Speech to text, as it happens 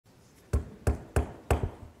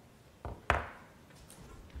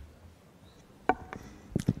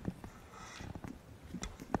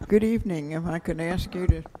Good evening. If I could ask you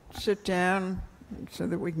to sit down so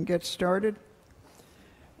that we can get started.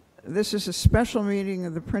 This is a special meeting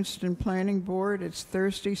of the Princeton Planning Board. It's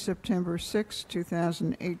Thursday, September 6,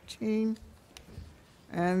 2018,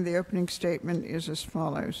 and the opening statement is as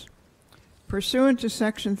follows. Pursuant to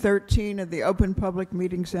Section 13 of the Open Public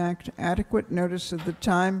Meetings Act, adequate notice of the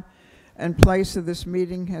time and place of this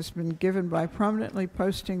meeting has been given by prominently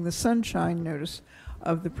posting the sunshine notice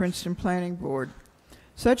of the Princeton Planning Board.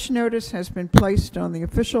 Such notice has been placed on the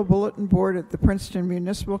official bulletin board at the Princeton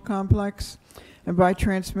Municipal Complex and by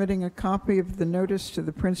transmitting a copy of the notice to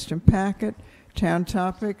the Princeton Packet, Town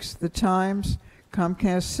Topics, The Times,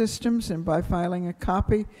 Comcast Systems, and by filing a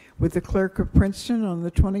copy with the Clerk of Princeton on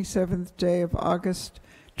the 27th day of August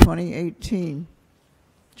 2018.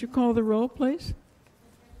 Would you call the roll, please?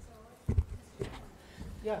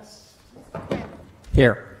 Yes.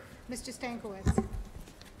 Here. Mr. Stankiewicz.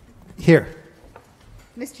 Here.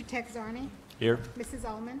 Mr. Texarney. Here. Mrs.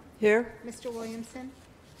 Ullman. Here. Mr. Williamson.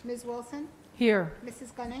 Ms. Wilson. Here.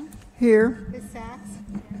 Mrs. Gunning. Here. Ms. Sachs.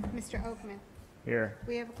 Mr. Oakman. Here.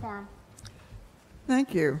 We have a quorum.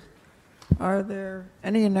 Thank you. Are there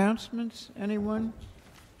any announcements? Anyone?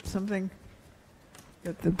 Something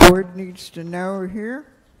that the board needs to know or hear?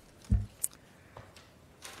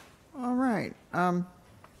 All right.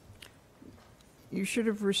 You should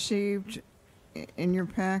have received in your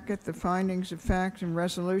packet the findings of fact and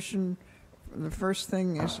resolution. The first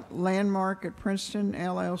thing is Landmark at Princeton,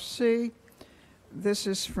 LLC. This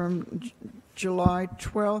is from July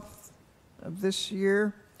 12th of this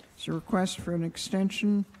year. It's a request for an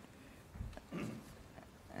extension.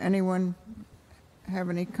 Anyone have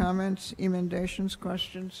any comments, emendations,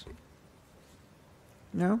 questions?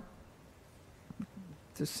 No?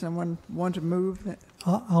 Does someone want to move that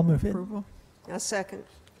I'll move it. approval? A second.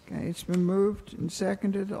 Okay, it's been moved and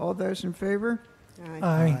seconded. All those in favor?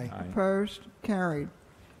 Aye. Opposed? Carried.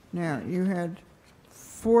 Now, you had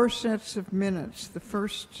 4 sets of minutes. The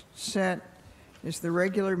first set is the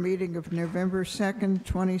regular meeting of November 2nd,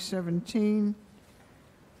 2017.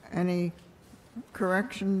 Any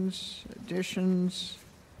corrections, additions,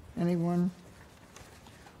 anyone?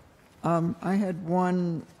 I had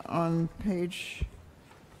one on page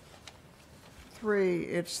 3.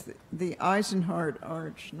 It's the Eisenhart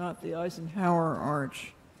Arch, not the Eisenhower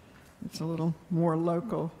Arch. It's a little more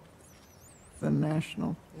local than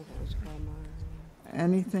national.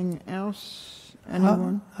 Anything else?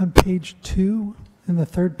 Anyone? On page 2, in the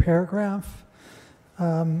third paragraph,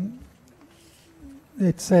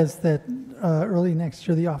 it says that early next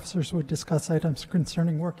year the officers would discuss items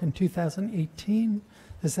concerning work in 2018.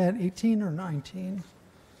 Is that 18 or 19?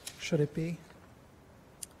 Should it be?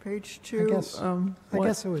 Page 2. I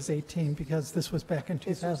guess it was 18 because this was back in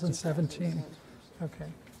 2017. Okay,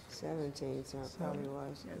 17, so it probably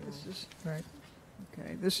was. Yeah, this is, right.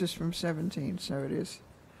 okay, this is from 17, so it is,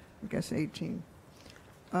 I guess, 18.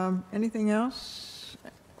 Anything else?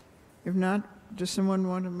 If not, does someone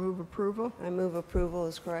want to move approval? I move approval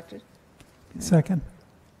is corrected. Second.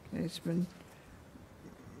 Okay, it's been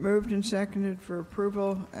moved and seconded for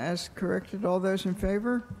approval as corrected. All those in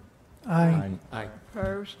favor? Aye. Aye.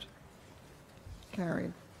 Opposed?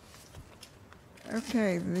 Carried.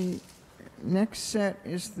 Okay, the next set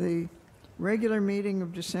is the regular meeting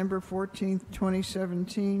of December 14th,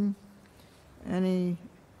 2017. Any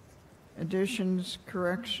additions,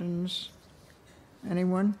 corrections?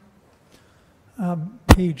 Anyone?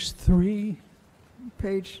 Page 3.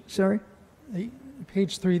 Page, sorry?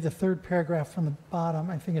 Page 3, the third paragraph from the bottom.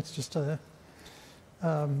 I think it's just a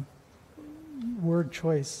word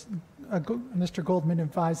choice. Mr. Goldman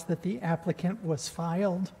advised that the applicant was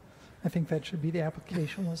filed. I think that should be the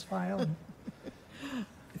application was filed.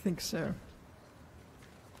 I think so.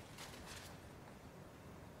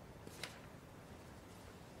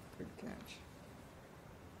 Good catch.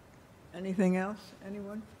 Anything else?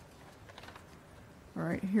 Anyone? All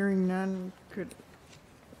right, hearing none,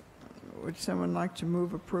 would someone like to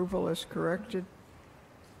move approval as corrected?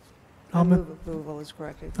 I move approval is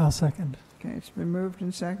corrected. I'll second. Okay, it's been moved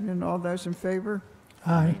and seconded. All those in favor?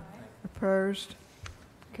 Aye. Opposed?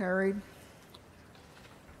 Carried.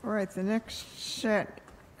 All right, the next set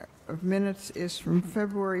of minutes is from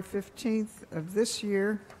February 15th of this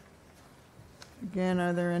year. Again,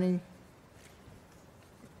 are there any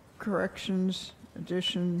corrections,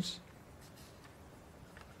 additions?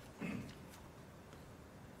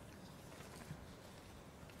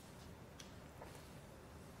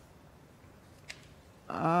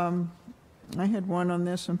 I had one on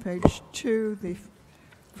this on page 2, the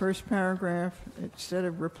first paragraph. Instead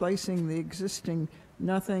of replacing the existing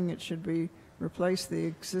nothing, it should be replace the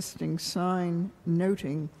existing sign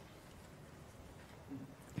noting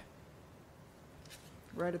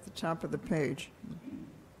right at the top of the page.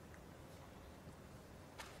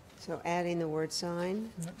 So adding the word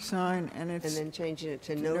sign Sign, and and it's then changing it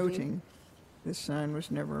to noting. noting. This sign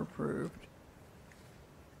was never approved.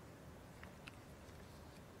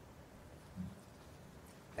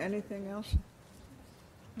 Anything else?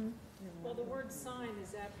 Well, the word sign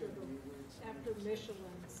is after Michelin,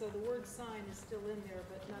 so the word sign is still in there,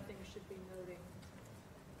 but nothing should be noting.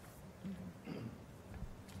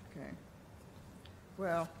 Okay.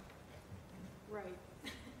 Well, Right.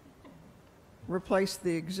 replace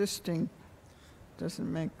the existing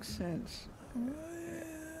doesn't make sense.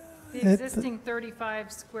 The It- existing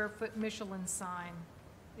 35 square foot Michelin sign,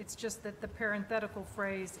 it's just that the parenthetical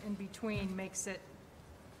phrase in between makes it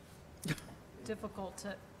difficult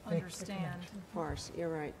to understand. Farce, you're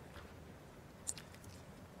right.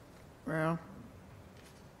 Well,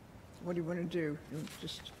 what do you want to do? You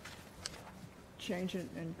just change it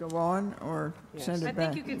and go on, or Yes. send I it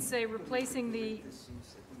back? think you could say replacing the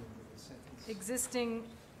existing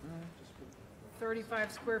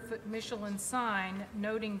 35 square foot Michelin sign,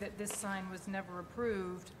 noting that this sign was never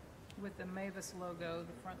approved with the Mavis logo,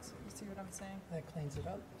 the front, you see what I'm saying? That cleans it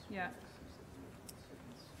up. Yeah.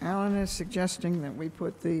 Alan is suggesting that we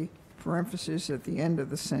put the parentheses at the end of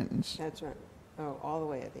the sentence. That's right. Oh, all the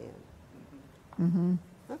way at the end. Mm-hmm.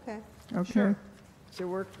 Okay. Okay. Sure. Does it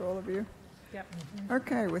work for all of you? Yep.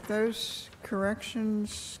 Okay, with those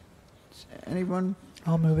corrections, anyone,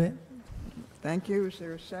 I'll move it. thank you. Is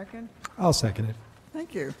there a second? I'll second it.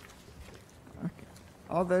 Thank you. Okay.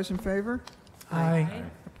 All those in favor? Aye.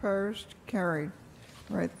 Opposed? Carried.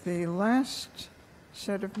 Right, the last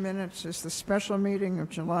set of minutes is the special meeting of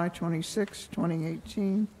July 26,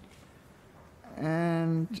 2018.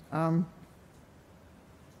 And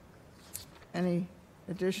any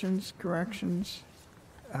additions, corrections?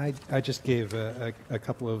 I just gave a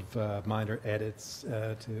couple of minor edits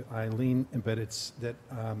to Eileen, but it's that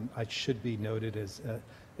I should be noted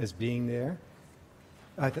as being there.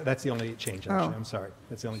 That's the only change, actually. Oh. I'm sorry.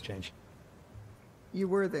 That's the only change. You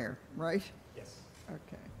were there, right? Yes.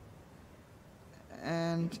 Okay.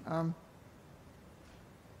 And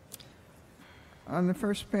on the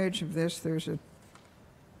first page of this, there's a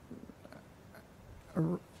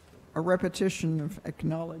repetition of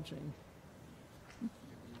acknowledging.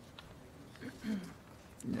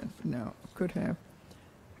 Yes, no, could have.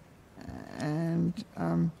 And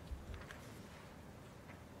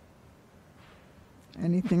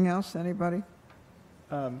anything else, anybody?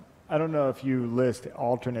 I don't know if you list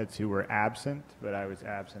alternates who were absent, but I was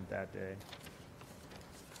absent that day.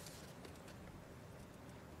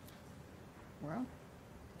 Well,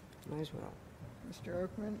 Might as well. Mr.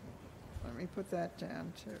 Oakman, let me put that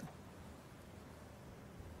down too.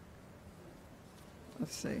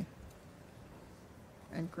 Let's see.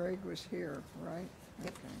 And Greg was here, right?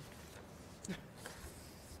 Okay.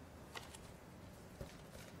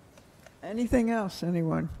 Anything else,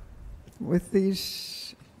 anyone? With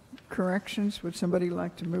these corrections, would somebody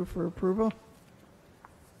like to move for approval?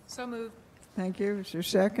 So moved. Thank you. Is there a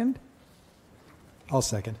second? I'll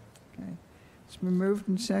second. Okay. It's been moved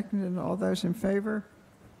and seconded. All those in favor?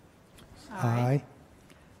 Aye.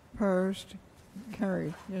 Opposed?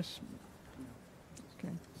 Carried. Yes.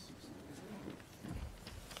 Okay.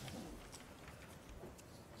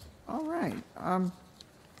 All right.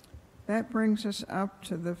 That brings us up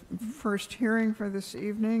to the first hearing for this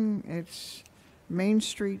evening. It's Main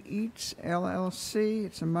Street Eats LLC.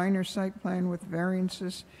 It's a minor site plan with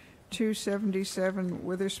variances, 277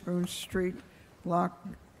 Witherspoon Street, Block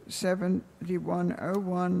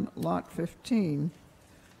 7101, Lot 15.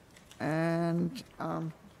 And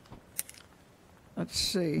let's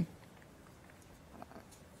see.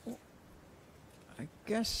 I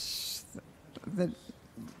guess that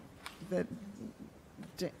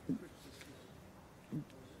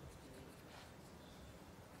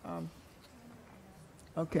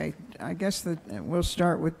okay, I guess that we'll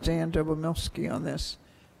start with Dan Dobomilsky on this.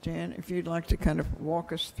 Dan, if you'd like to kind of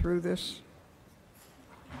walk us through this.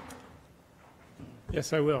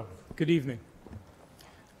 Yes, I will. Good evening.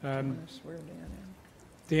 I'm going to swear Dan in.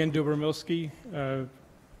 Dan Dobromilsky,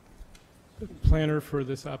 planner for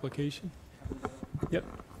this application. Yep.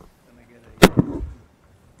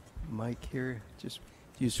 Mike here, just,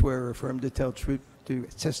 do you swear or affirm to to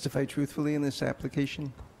testify truthfully in this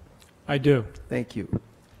application? I do. Thank you.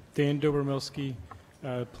 Dan Dobromilsky,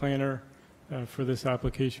 planner for this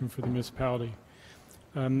application for the municipality.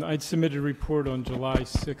 I'd submitted a report on July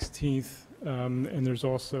 16th, and there's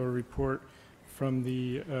also a report from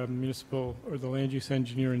the municipal or the land use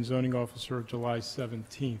engineer and zoning officer of July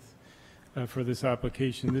 17th for this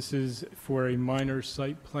application. This is for a minor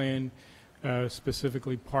site plan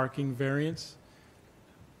specifically parking variance.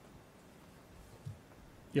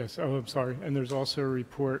 Yes, oh, I'm sorry. And there's also a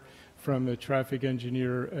report from the traffic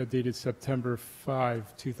engineer dated September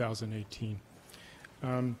 5, 2018.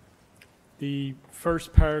 The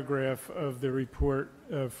first paragraph of the report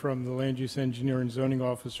from the land use engineer and zoning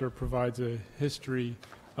officer provides a history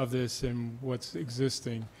of this and what's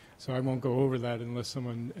existing. So I won't go over that unless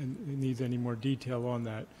someone needs any more detail on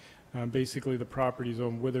that. Basically, the property is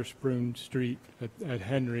on Witherspoon Street at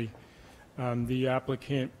Henry. The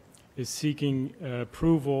applicant is seeking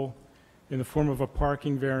approval in the form of a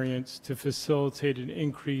parking variance to facilitate an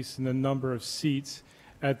increase in the number of seats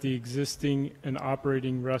at the existing and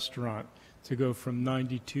operating restaurant to go from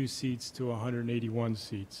 92 seats to 181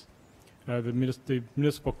 seats. The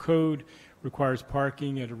municipal code requires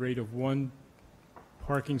parking at a rate of 1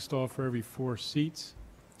 parking stall for every 4 seats.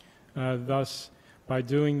 Thus, by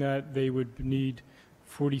doing that, they would need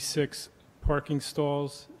 46 parking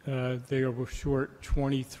stalls. They are short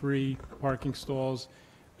 23 parking stalls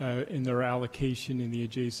in their allocation in the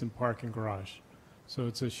adjacent parking garage. So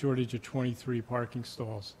it's a shortage of 23 parking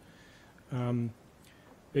stalls.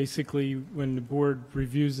 Basically, when the board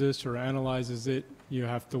reviews this or analyzes it, you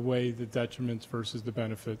have to weigh the detriments versus the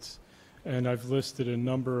benefits. And I've listed a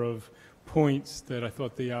number of points that I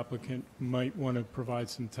thought the applicant might want to provide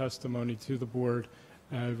some testimony to the board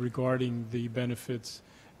regarding the benefits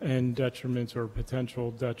and detriments or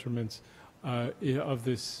potential detriments of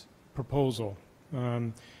this proposal.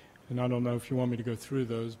 And I don't know if you want me to go through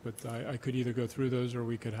those, but I could either go through those or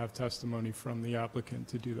we could have testimony from the applicant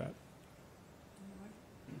to do that.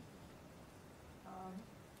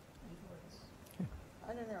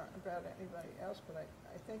 I don't know about anybody else, but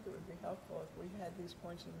I think it would be helpful if we had these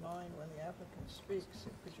points in mind when the applicant speaks.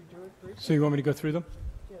 Could you do it briefly? So you want me to go through them?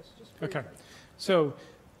 Yes, just briefly. Okay. So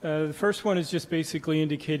the first one is just basically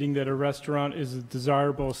indicating that a restaurant is a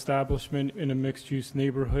desirable establishment in a mixed-use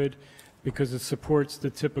neighborhood because it supports the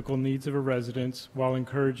typical needs of a residence while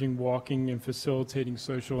encouraging walking and facilitating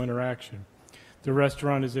social interaction. The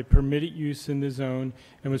restaurant is a permitted use in the zone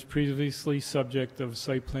and was previously subject of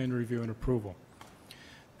site plan review and approval.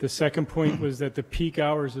 The second point was that the peak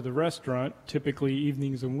hours of the restaurant, typically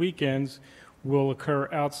evenings and weekends, will occur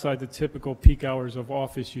outside the typical peak hours of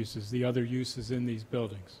office uses, the other uses in these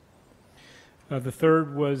buildings. The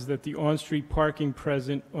third was that the on-street parking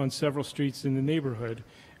present on several streets in the neighborhood,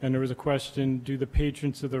 and there was a question, do the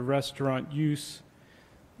patrons of the restaurant use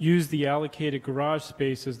the allocated garage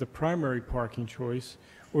space as the primary parking choice,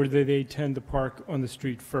 or do they tend to park on the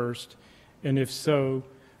street first? And if so,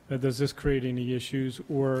 does this create any issues,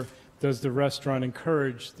 or does the restaurant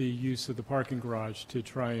encourage the use of the parking garage to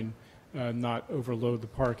try and not overload the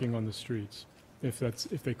parking on the streets, if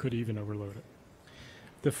they could even overload it?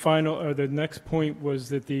 The next point was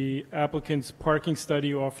that the applicant's parking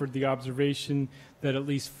study offered the observation that at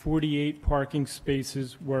least 48 parking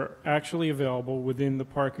spaces were actually available within the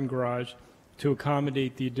parking garage to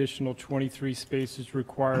accommodate the additional 23 spaces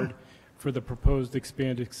required for the proposed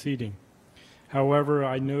expanded seating. However,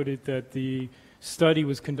 I noted that the study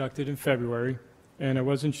was conducted in February, and I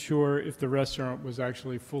wasn't sure if the restaurant was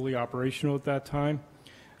actually fully operational at that time.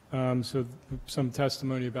 So some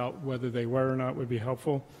testimony about whether they were or not would be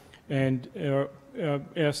helpful. And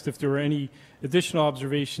asked if there were any additional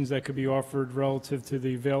observations that could be offered relative to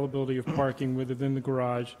the availability of parking within the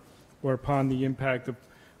garage or upon the impact of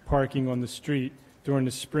parking on the street during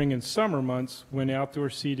the spring and summer months when outdoor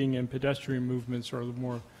seating and pedestrian movements are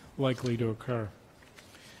more likely to occur.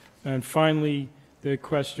 And finally, the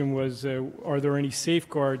question was, are there any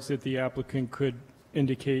safeguards that the applicant could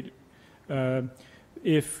indicate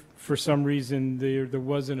if for some reason there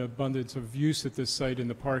was an abundance of use at this site and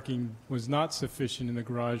the parking was not sufficient in the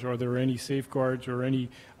garage? Are there any safeguards or any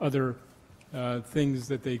other things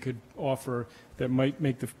that they could offer that might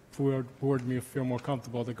make the board feel more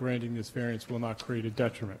comfortable that granting this variance will not create a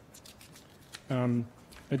detriment?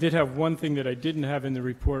 I did have one thing that I didn't have in the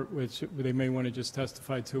report, which they may want to just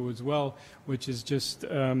testify to as well, which is just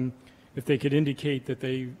if they could indicate that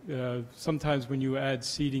they, sometimes when you add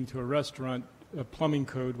seating to a restaurant, a plumbing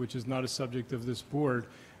code, which is not a subject of this board,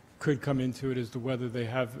 could come into it as to whether they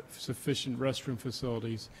have sufficient restroom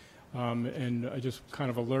facilities. And I just kind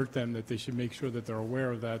of alert them that they should make sure that they're aware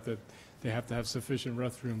of that they have to have sufficient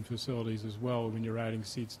restroom facilities as well when you're adding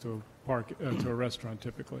seats to a restaurant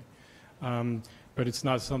typically. But it's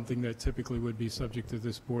not something that typically would be subject to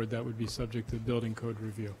this board. That would be subject to building code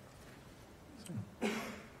review.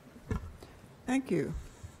 Thank you.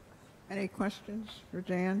 Any questions for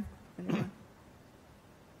Dan? Anyone?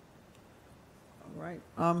 All right.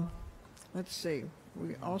 Let's see.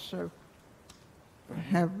 We also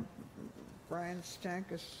have Brian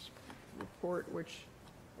Stankus' report, which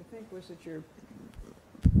I think was at your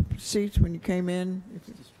seats when you came in.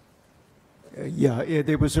 Yeah,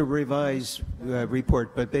 there was a revised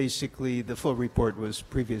report, but basically the full report was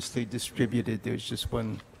previously distributed. There's just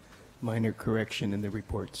one minor correction in the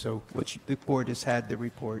report. So the board has had the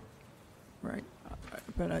report. Right.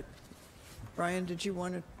 But Brian, did you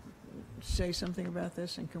want to say something about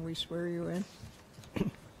this, and can we swear you in?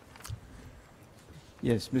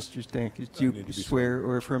 Yes, Mr. Stankus, do you swear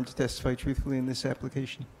or affirm to testify truthfully in this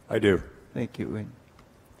application? I do. Thank you. And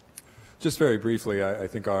Just very briefly, I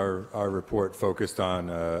think our report focused on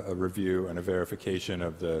a review and a verification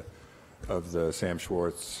of the Sam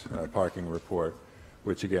Schwartz parking report,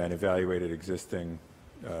 which again evaluated the existing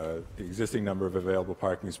number of available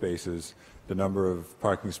parking spaces, the number of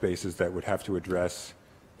parking spaces that would have to address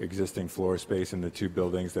existing floor space in the two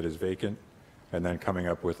buildings that is vacant, and then coming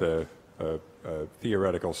up with a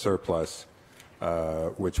theoretical surplus,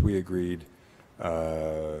 which we agreed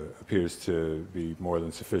appears to be more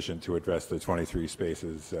than sufficient to address the 23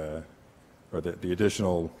 spaces, or the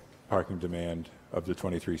additional parking demand of the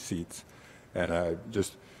 23 seats. And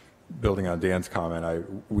just building on Dan's comment,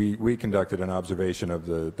 we conducted an observation of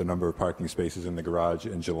the number of parking spaces in the garage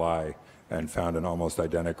in July and found an almost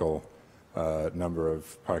identical number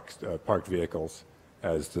of parked vehicles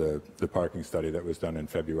as the parking study that was done in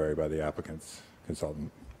February by the applicant's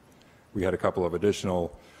consultant. We had a couple of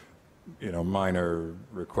additional minor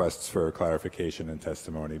requests for clarification and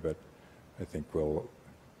testimony, but I think we'll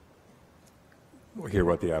hear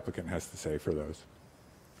what the applicant has to say for those.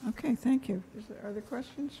 Okay, thank you. Are there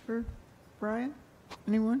questions for Brian?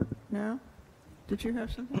 Anyone? No? Did you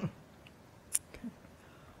have something? Okay.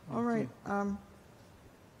 All right.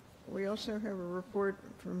 We also have a report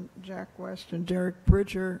from Jack West and Derek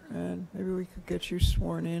Bridger, and maybe we could get you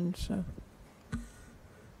sworn in, so.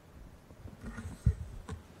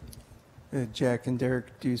 Jack and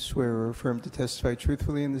Derek, do you swear or affirm to testify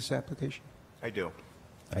truthfully in this application? I do.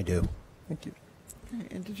 I do. Thank you.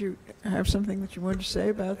 Okay, and did you have something that you wanted to say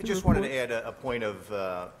about the I just report? wanted to add a point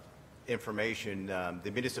of information.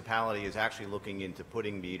 The municipality is actually looking into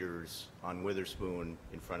putting meters on Witherspoon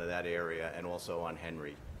in front of that area and also on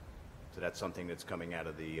Henry. So that's something that's coming out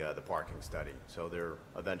of the parking study. So there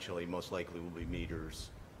eventually, most likely, will be meters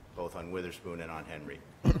both on Witherspoon and on Henry.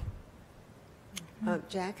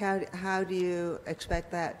 Jack, how do you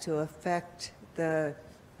expect that to affect the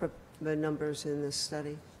numbers in this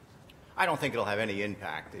study? I don't think it'll have any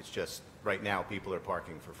impact. It's just right now people are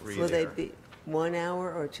parking for free Will there. they be 1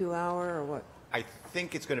 hour or 2 hour or what? I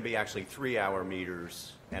think it's going to be actually 3-hour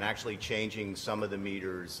meters, and actually changing some of the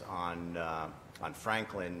meters on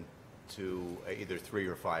Franklin to either 3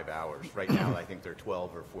 or 5 hours. Right now, I think they're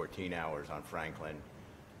 12 or 14 hours on Franklin.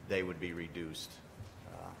 They would be reduced,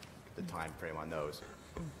 the time frame on those.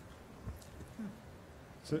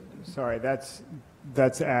 So, sorry, that's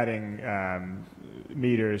adding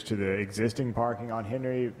meters to the existing parking on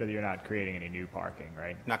Henry, but you're not creating any new parking,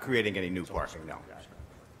 right? Not creating any new parking, no.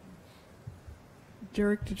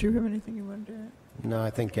 Derek, did you have anything you wanted to add? No, I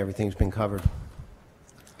think everything's been covered.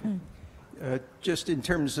 Okay. Just in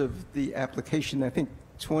terms of the application, I think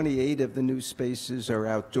 28 of the new spaces are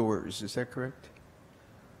outdoors. Is that correct?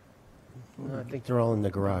 No, I think they're all in the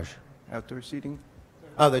garage. Outdoor seating?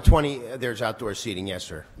 Oh, the 20, there's outdoor seating, yes,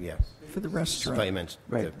 sir, yes. For the restaurant. Payments,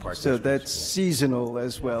 the Right. parking So spaces, that's yeah. seasonal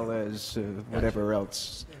as well as whatever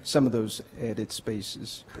else. Some of those added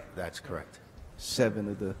spaces, That's correct. 7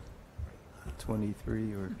 of the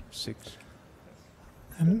 23 or 6.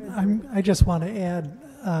 And I just want to add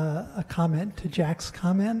a comment to Jack's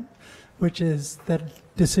comment, which is that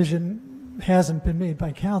decision hasn't been made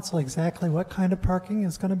by council exactly what kind of parking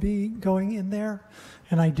is going to be going in there.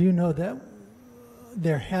 And I do know that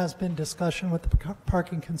there has been discussion with the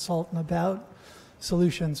parking consultant about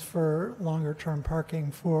solutions for longer-term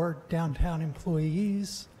parking for downtown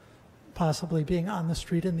employees, possibly being on the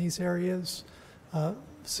street in these areas.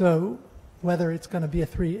 So whether it's going to be a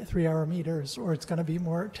three-hour meters, or it's going to be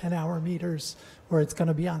more 10-hour meters, or it's going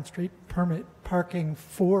to be on-street permit parking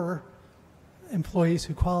for employees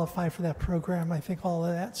who qualify for that program, I think all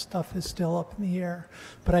of that stuff is still up in the air.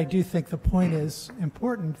 But I do think the point is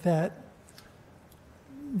important that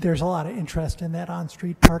there's a lot of interest in that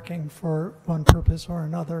on-street parking for one purpose or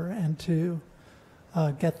another, and to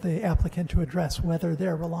get the applicant to address whether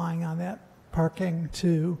they're relying on that parking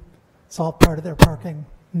to solve part of their parking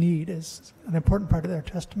need is an important part of their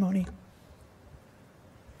testimony.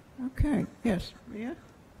 Okay, yes, Mia?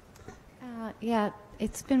 Yeah,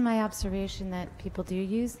 it's been my observation that people do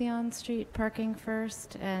use the on-street parking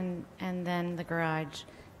first and then the garage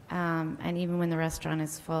And even when the restaurant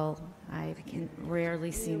is full, I've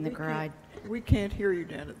rarely seen the garage. We can't hear you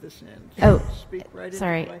down at this end. Oh, Speak right into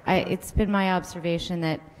sorry. the microphone. It's been my observation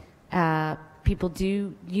that people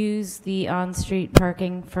do use the on-street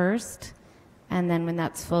parking first, and then when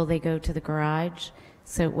that's full, they go to the garage.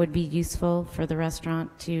 So it would be useful for the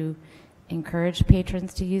restaurant to encourage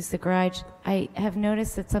patrons to use the garage. I have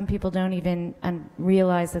noticed that some people don't even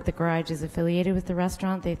realize that the garage is affiliated with the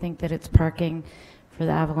restaurant. They think that it's parking for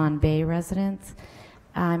the Avalon Bay residents.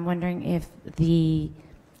 I'm wondering if the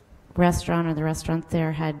restaurant or the restaurant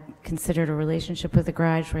there had considered a relationship with the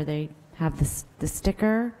garage where they have the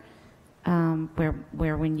sticker,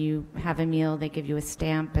 where when you have a meal, they give you a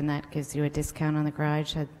stamp and that gives you a discount on the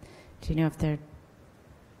garage. Do you know if they're...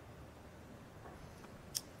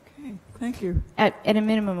 Okay, thank you. At a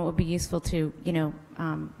minimum, it would be useful to,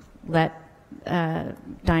 let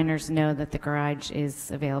diners know that the garage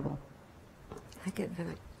is available.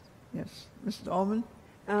 Yes, Mrs. Ullman?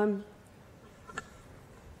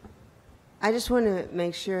 I just want to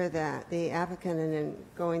make sure that the applicant, and in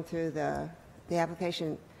going through the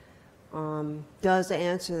application, does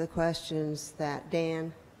answer the questions that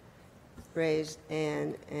Dan raised,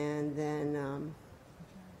 and then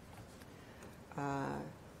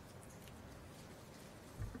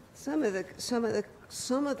some of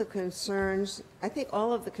the concerns. I think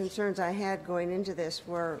all of the concerns I had going into this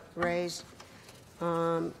were raised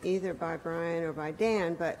either by Brian or by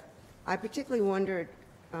Dan, but I particularly wondered.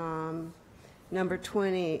 Number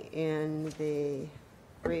 20 in the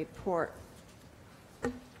report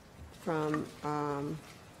from, I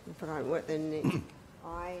forgot what the name,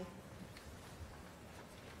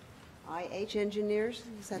 IH Engineers,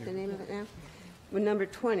 is that the name of it now? Well, number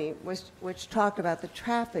 20, which talked about the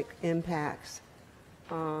traffic impacts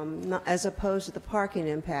as opposed to the parking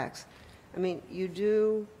impacts. I mean, you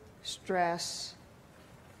do stress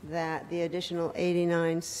that the additional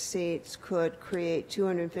 89 seats could create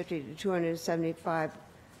 250 to 275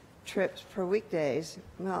 trips per weekdays.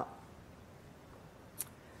 Well,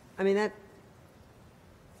 I mean,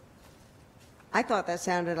 I thought that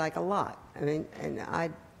sounded like a lot. I mean, and I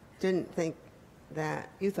didn't think that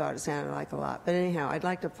you thought it sounded like a lot. But anyhow, I'd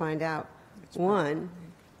like to find out, one,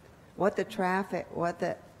 what the traffic, what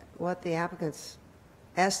the applicant's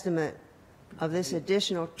estimate of this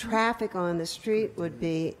additional traffic on the street would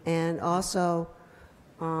be, and also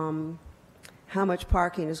how much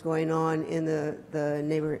parking is going on in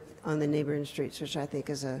on the neighboring streets, which I think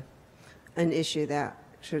is an issue that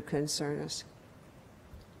should concern us.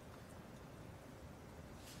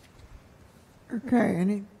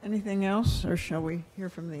 Okay, anything else, or shall we hear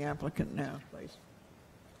from the applicant now, please?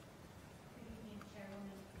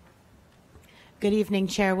 Good evening,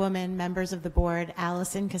 Chairwoman, members of the board.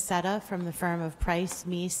 Allison Cassetta from the firm of Price,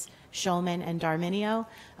 Meese, Schulman, and Darminio,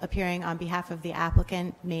 appearing on behalf of the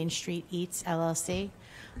applicant, Main Street Eats, LLC.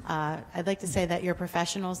 I'd like to say that your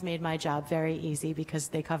professionals made my job very easy because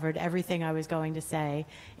they covered everything I was going to say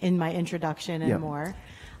in my introduction and more.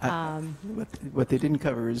 What they didn't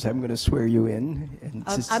cover is I'm going to swear you in. And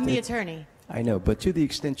I'm the attorney. I know, but to the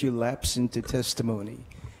extent you lapse into testimony,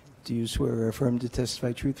 do you swear or affirm to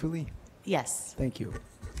testify truthfully? Yes. Thank you.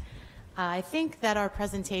 I think that our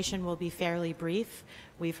presentation will be fairly brief.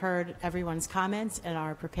 We've heard everyone's comments and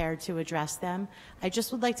are prepared to address them. I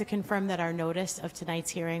just would like to confirm that our notice of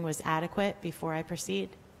tonight's hearing was adequate before I proceed.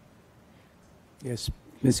 Yes,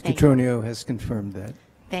 Ms. Catronio has confirmed that.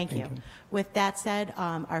 Thank you. With that said,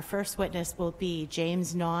 our first witness will be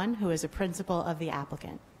James Nawn, who is a principal of the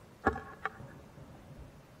applicant.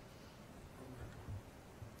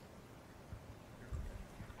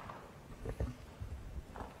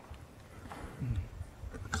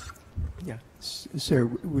 Yeah. Sir,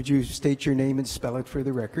 would you state your name and spell it for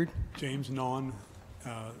the record? James Nawn.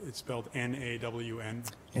 It's spelled N-A-W-N.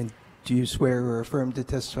 And do you swear or affirm to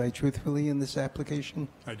testify truthfully in this application?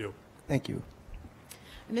 I do. Thank you.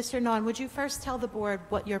 Mr. Nawn, would you first tell the board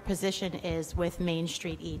what your position is with Main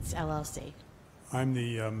Street Eats, LLC? I'm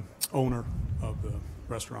the owner of the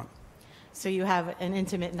restaurant. So you have an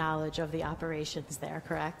intimate knowledge of the operations there,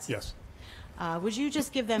 correct? Yes. Would you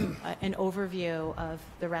just give them an overview of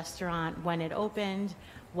the restaurant, when it opened,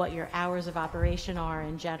 what your hours of operation are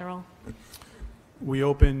in general? We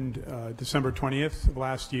opened December 20th of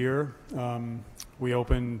last year. We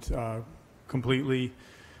opened completely,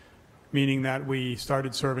 meaning that we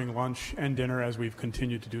started serving lunch and dinner as we've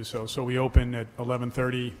continued to do so. So we open at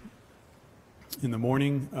 11:30 in the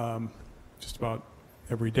morning, just about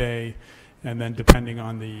every day, and then depending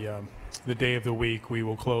on the day of the week, we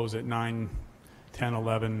will close at 9, 10,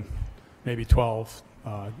 11, maybe 12,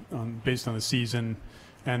 based on the season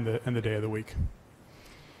and the day of the week.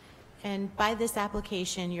 And by this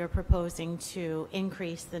application, you're proposing to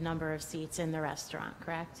increase the number of seats in the restaurant,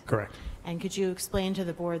 correct? Correct. And could you explain to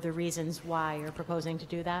the board the reasons why you're proposing to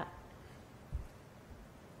do that?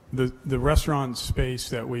 The restaurant space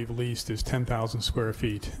that we've leased is 10,000 square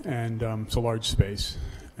feet, and it's a large space.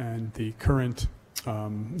 And the current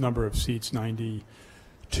number of seats,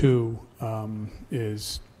 92,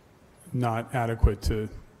 is not adequate to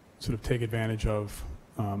sort of take advantage of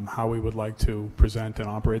how we would like to present and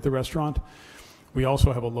operate the restaurant. We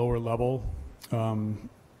also have a lower level,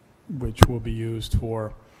 which will be used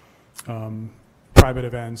for private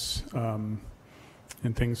events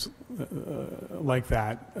and things like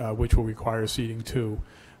that, which will require seating too.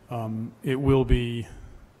 It will be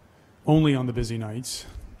only on the busy nights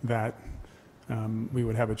that we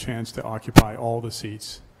would have a chance to occupy all the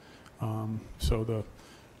seats. So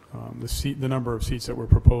the number of seats that we're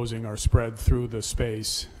proposing are spread through the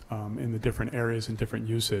space in the different areas and different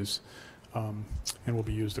uses, and will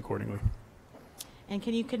be used accordingly. And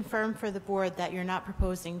can you confirm for the board that you're not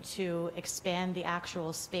proposing to expand the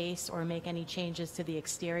actual space or make any changes to the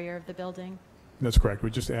exterior of the building? That's correct. We're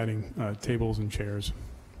just adding tables and chairs.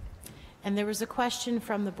 And there was a question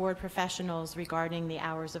from the board professionals regarding the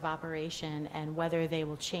hours of operation and whether they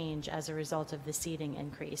will change as a result of the seating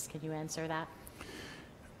increase. Can you answer that?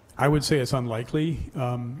 I would say it's unlikely.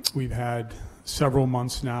 We've had several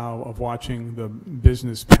months now of watching the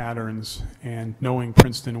business patterns and knowing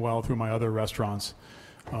Princeton well through my other restaurants.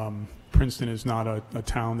 Princeton is not a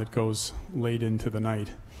town that goes late into the night,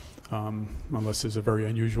 unless there's a very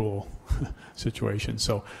unusual situation.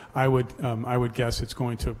 So I would guess it's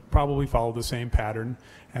going to probably follow the same pattern,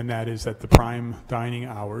 and that is that the prime dining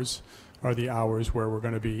hours are the hours where we're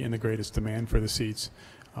going to be in the greatest demand for the seats.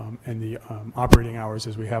 And the operating hours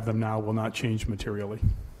as we have them now will not change materially.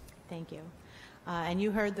 Thank you. And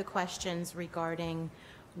you heard the questions regarding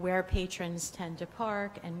where patrons tend to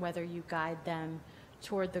park and whether you guide them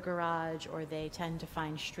toward the garage or they tend to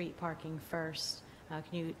find street parking first. Can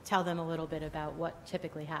you tell them a little bit about what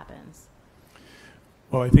typically happens?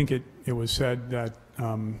 Well, I think it was said that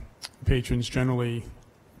patrons generally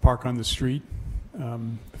park on the street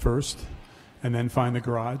first and then find the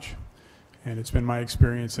garage. And it's been my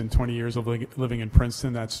experience in 20 years of living in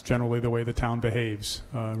Princeton, that's generally the way the town behaves,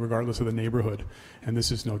 regardless of the neighborhood. And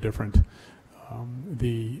this is no different.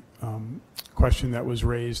 The question that was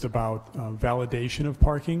raised about validation of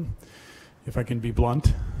parking, if I can be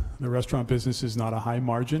blunt, the restaurant business is not a high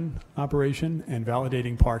margin operation, and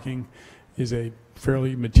validating parking is a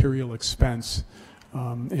fairly material expense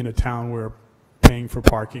in a town where paying for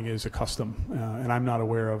parking is a custom. And I'm not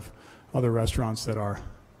aware of other restaurants that are,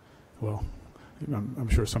 well, I'm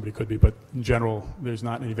sure somebody could be, but in general, there's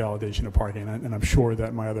not any validation of parking, and I'm sure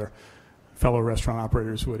that my other fellow restaurant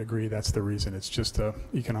operators would agree that's the reason. It's just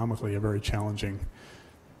economically a very challenging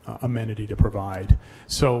amenity to provide.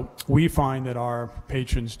 So we find that our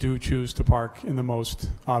patrons do choose to park in the most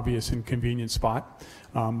obvious and convenient spot,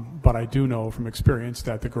 but I do know from experience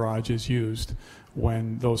that the garage is used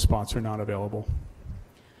when those spots are not available.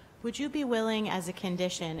 Would you be willing, as a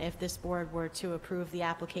condition, if this board were to approve the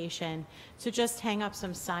application, to just hang up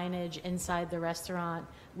some signage inside the restaurant,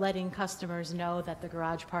 letting customers know that the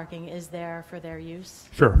garage parking is there for their use?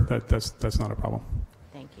 Sure, that's not a problem.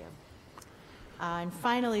 Thank you. And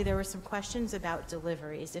finally, there were some questions about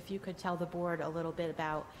deliveries. If you could tell the board a little bit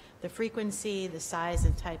about the frequency, the size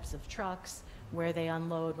and types of trucks, where they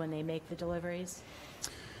unload when they make the deliveries.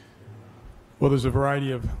 Well, there's a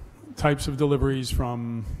variety of types of deliveries,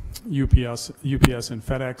 from UPS and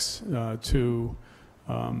FedEx to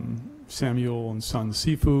Samuel and Sons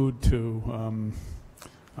Seafood to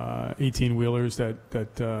 18-wheelers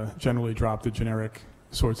that generally drop the generic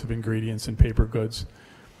sorts of ingredients and paper goods.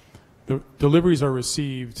 The deliveries are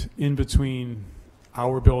received in between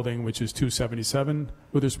our building, which is 277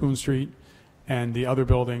 Witherspoon Street, and the other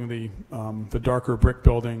building, the darker brick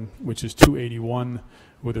building, which is 281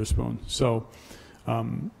 Witherspoon. So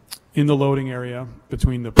in the loading area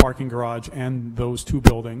between the parking garage and those two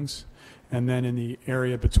buildings, and then in the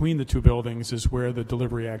area between the two buildings is where the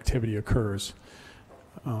delivery activity occurs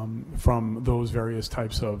from those various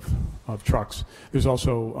types of trucks. There's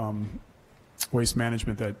also waste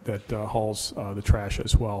management that hauls the trash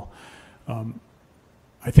as well.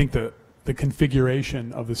 I think the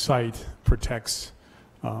configuration of the site protects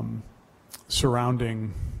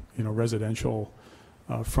surrounding residential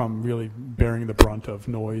from really bearing the brunt of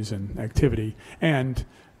noise and activity. And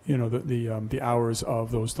the hours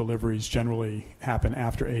of those deliveries generally happen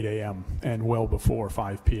after 8 a.m. and well before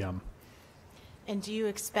 5 p.m. And do you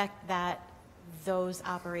expect that those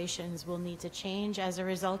operations will need to change as a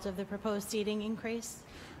result of the proposed seating increase?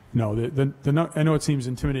 No, I know it seems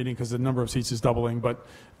intimidating because the number of seats is doubling, but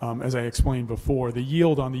as I explained before, the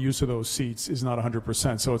yield on the use of those seats is not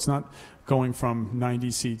 100%. So it's not going from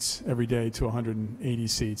 90 seats every day to 180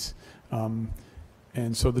 seats.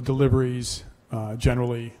 And so the deliveries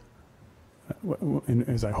generally, and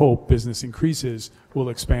as I hope business increases, will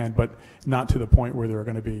expand, but not to the point where there are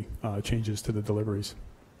going to be changes to the deliveries.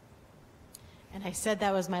 And I said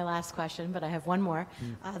that was my last question, but I have one more.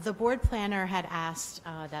 The board planner had asked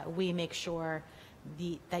that we make sure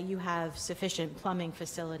that you have sufficient plumbing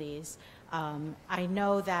facilities. I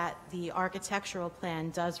know that the architectural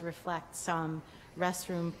plan does reflect some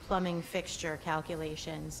restroom plumbing fixture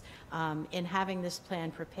calculations. In having this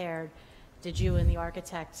plan prepared, did you and the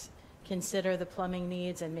architect consider the plumbing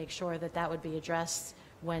needs and make sure that that would be addressed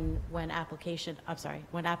when application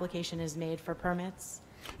is made for permits?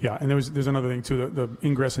 Yeah, and there's another thing too. The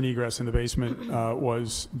ingress and egress in the basement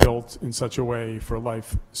was built in such a way for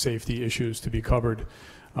life safety issues to be covered,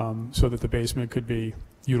 so that the basement could be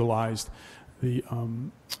utilized. The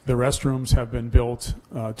restrooms have been built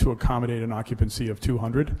to accommodate an occupancy of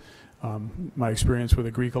 200. My experience with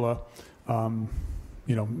Agricola,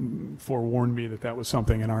 forewarned me that was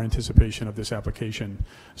something in our anticipation of this application.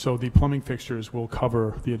 So the plumbing fixtures will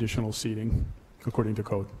cover the additional seating according to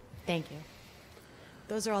code. Thank you.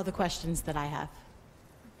 Those are all the questions that I have.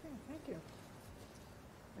 Okay, thank you.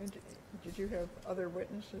 And did you have other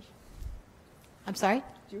witnesses? I'm sorry?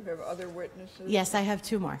 Do you have other witnesses? Yes, I have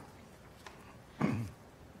two more. Anyone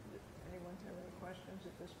have any questions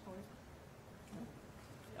at this point?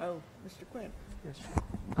 No? Oh, Mr. Quinn. Yes.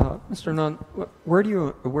 Mr. Nunn, where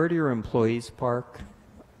do your employees park?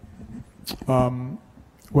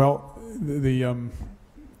 Well,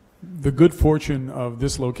 the good fortune of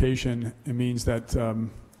this location, it means that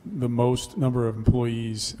the most number of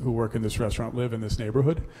employees who work in this restaurant live in this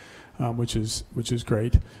neighborhood, which is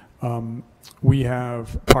great. We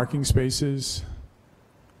have parking spaces.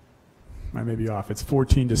 I may be off. It's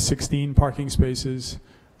 14 to 16 parking spaces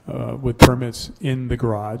with permits in the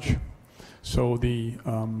garage. So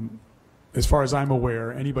as far as I'm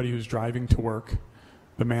aware, anybody who's driving to work,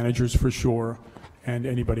 the managers for sure, and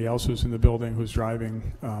anybody else who's in the building who's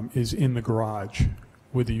driving is in the garage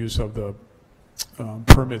with the use of the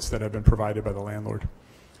permits that have been provided by the landlord.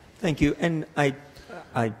 Thank you. And I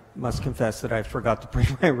must confess that I forgot to bring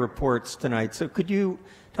my reports tonight. So could you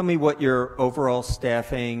tell me what your overall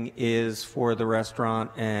staffing is for the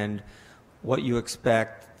restaurant and what you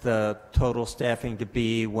expect the total staffing to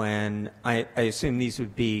be when, I assume these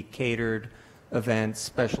would be catered events,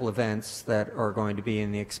 special events that are going to be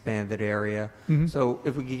in the expanded area. Mm-hmm. So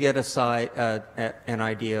if we could get an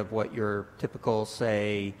idea of what your typical,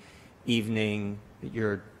 say, evening,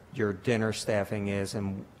 your dinner staffing is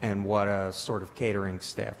and what a sort of catering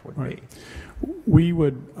staff would be. We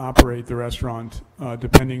would operate the restaurant,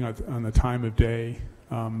 depending on the time of day,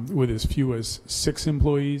 with as few as 6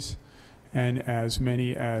 employees and as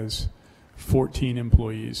many as 14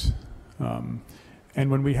 employees. And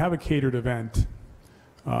when we have a catered event,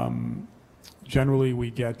 generally we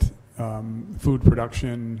get food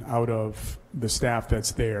production out of the staff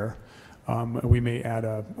that's there. We may add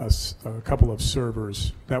a couple of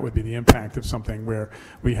servers. That would be the impact of something where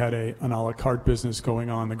we had an a la carte business going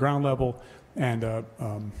on the ground level and a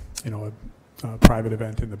private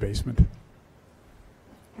event in the basement.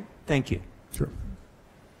 Thank you. Sure.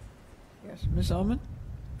 Yes, Ms. Ullman?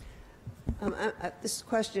 This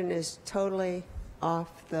question is totally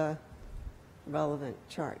off the relevant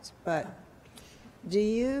charts, but do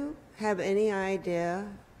you have any idea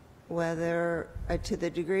whether, to the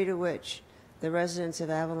degree to which the residents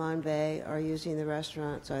of Avalon Bay are using the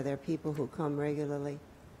restaurants? Are there people who come regularly?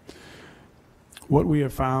 What we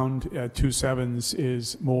have found at 2-7s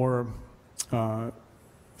is more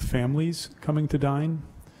families coming to dine,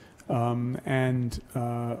 and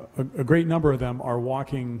a great number of them are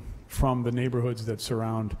walking from the neighborhoods that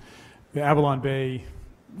surround. The Avalon Bay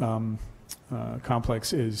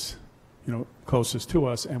complex is, closest to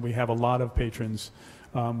us, and we have a lot of patrons,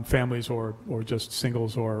 families or just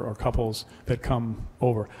singles or couples that come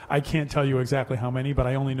over. I can't tell you exactly how many, but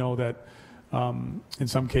I only know that in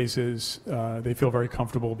some cases they feel very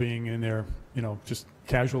comfortable being in there, just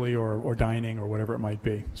casually or dining or whatever it might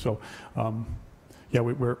be. So. Yeah,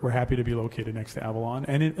 we're happy to be located next to Avalon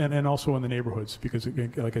and also in the neighborhoods because,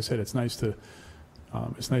 like I said, it's nice to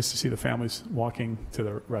see the families walking to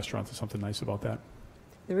the restaurant. There's something nice about that.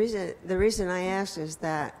 The reason I asked is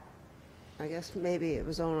that I guess maybe it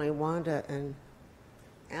was only Wanda and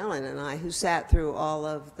Alan and I who sat through all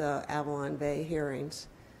of the Avalon Bay hearings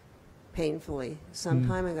painfully some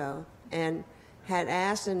time ago, and had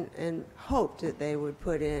asked and hoped that they would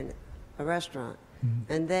put in a restaurant.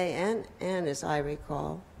 And they, and as I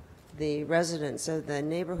recall, the residents of the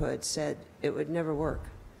neighborhood said it would never work,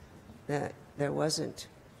 that there wasn't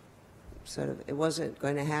it wasn't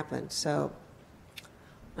going to happen. So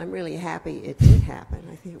I'm really happy it did happen.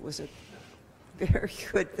 I think it was a very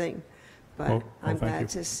good thing, but Well, I'm thank glad you.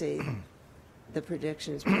 to see the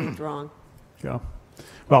predictions proved wrong. Yeah.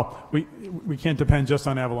 Well, we can't depend just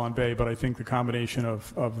on Avalon Bay, but I think the combination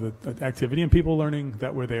of the activity and people learning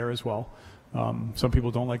that we're there as well. Some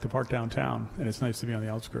people don't like to park downtown, and it's nice to be on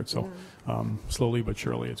the outskirts. So slowly but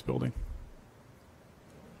surely it's building.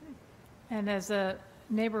 And as a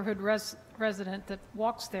neighborhood resident that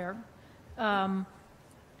walks there, and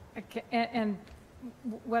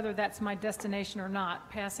whether that's my destination or not,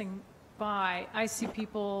 passing by, I see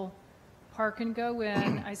people park and go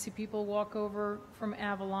in, I see people walk over from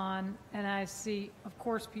Avalon, and I see, of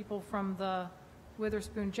course, people from the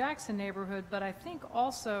Witherspoon-Jackson neighborhood, but I think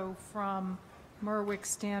also from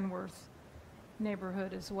Merwick-Stanworth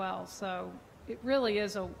neighborhood as well. So it really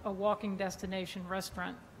is a walking destination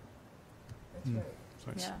restaurant. That's right.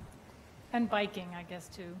 Nice. Yeah. And biking, I guess,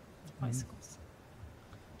 too, bicycles.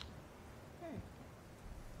 Okay.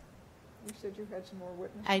 You said you had some more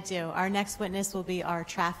witnesses? I do. Our next witness will be our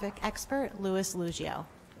traffic expert, Louis Lugio.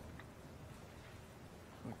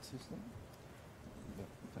 What's his name?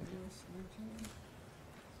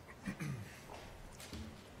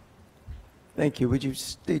 Thank you. Would you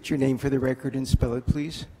state your name for the record and spell it,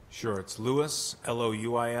 please? Sure, it's Louis,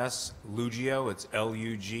 L-O-U-I-S, Lugio, it's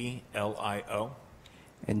L-U-G-L-I-O.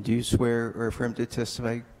 And do you swear or affirm to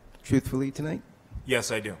testify truthfully tonight?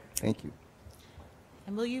 Yes, I do. Thank you.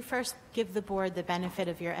 And will you first give the board the benefit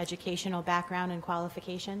of your educational background and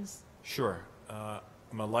qualifications? Sure.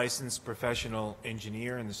 I'm a licensed professional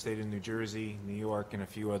engineer in the state of New Jersey, New York, and a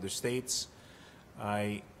few other states.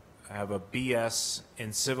 I have a BS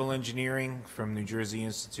in civil engineering from New Jersey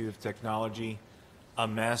Institute of Technology, a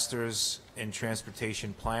master's in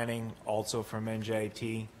transportation planning, also from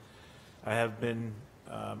NJIT. I have been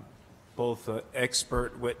both an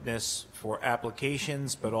expert witness for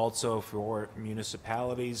applications, but also for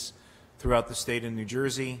municipalities throughout the state of New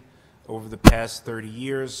Jersey over the past 30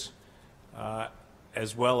 years,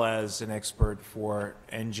 as well as an expert for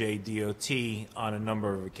NJDOT on a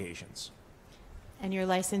number of occasions. And your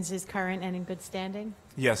license is current and in good standing?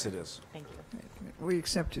 Yes, it is. Thank you. We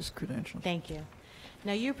accept his credentials. Thank you.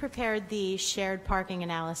 Now, you prepared the shared parking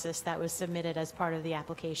analysis that was submitted as part of the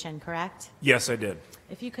application, correct? Yes, I did.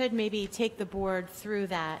 If you could maybe take the board through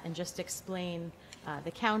that and just explain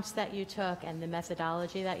the counts that you took and the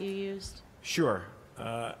methodology that you used. Sure.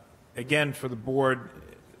 Again, for the board,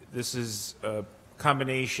 this is a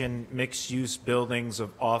combination mixed-use buildings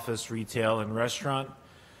of office, retail, and restaurant.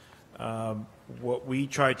 What we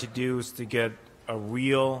tried to do is to get a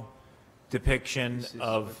real depiction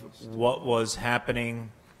of what was happening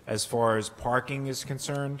as far as parking is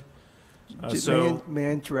concerned. May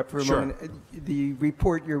I interrupt for a Sure. moment? The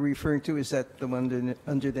report you're referring to, is that the one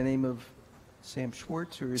under the name of Sam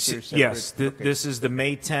Schwartz, or is there a separate? Yes, Okay. this is the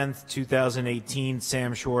May 10th, 2018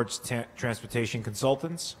 Sam Schwartz Transportation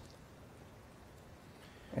Consultants.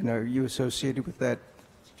 And are you associated with that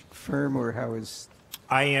firm, or how is?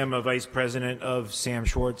 I am a vice president of Sam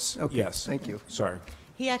Schwartz. Okay, Yes. thank you. Sorry.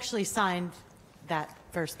 He actually signed that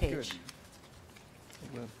first page.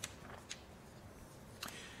 Well,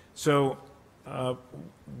 So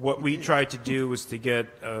what we tried to do was to get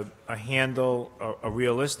a handle, a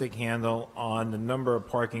realistic handle on the number of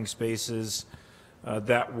parking spaces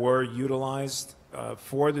that were utilized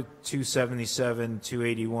for the 277,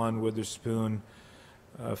 281 Witherspoon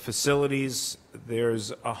facilities.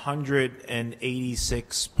 There's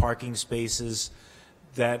 186 parking spaces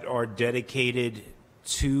that are dedicated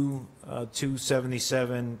to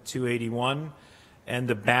 277, 281, and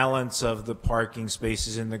the balance of the parking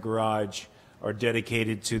spaces in the garage are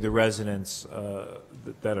dedicated to the residents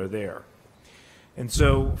that are there. And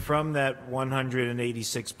so from that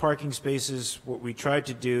 186 parking spaces, what we tried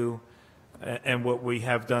to do, and what we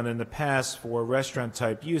have done in the past for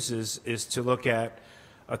restaurant-type uses, is to look at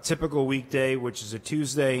a typical weekday, which is a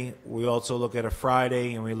Tuesday. We also look at a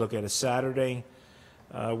Friday, and we look at a Saturday.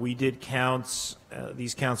 We did counts.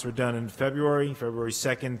 These counts were done in February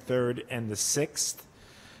 2nd, 3rd, and the 6th.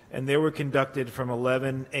 And they were conducted from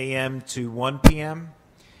 11 a.m. to 1 p.m.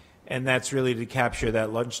 And that's really to capture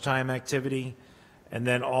that lunchtime activity. And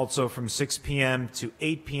then also from 6 p.m. to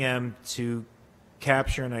 8 p.m. to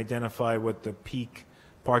capture and identify what the peak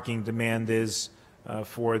parking demand is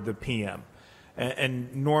for the p.m.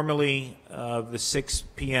 And normally the 6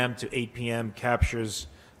 p.m. to 8 p.m. captures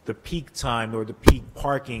the peak time or the peak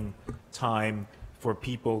parking time for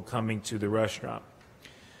people coming to the restaurant.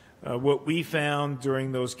 What we found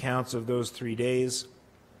during those counts of those 3 days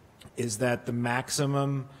is that the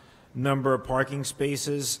maximum number of parking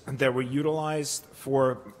spaces that were utilized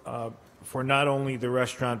for not only the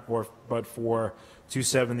restaurant but for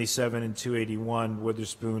 277 and 281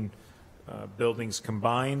 Witherspoon buildings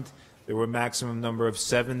combined, there were a maximum number of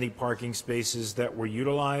 70 parking spaces that were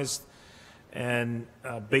utilized, and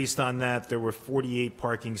based on that, there were 48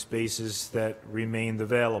 parking spaces that remained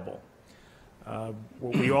available.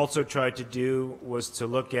 What we also tried to do was to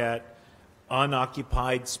look at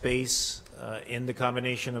unoccupied space in the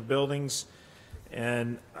combination of buildings,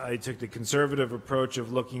 and I took the conservative approach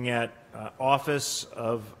of looking at office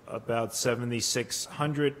of about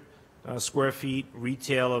 7,600 square feet,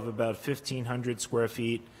 retail of about 1,500 square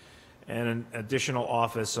feet, and an additional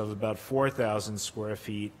office of about 4,000 square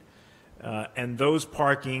feet. And those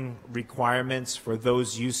parking requirements for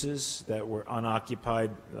those uses that were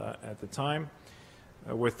unoccupied at the time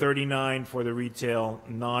were 39 for the retail,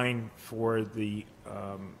 39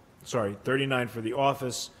 for the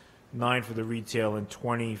office, 9 for the retail, and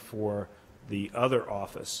 20 for the other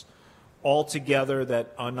office. Altogether,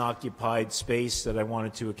 that unoccupied space that I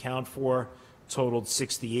wanted to account for totaled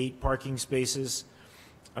 68 parking spaces.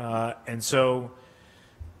 And so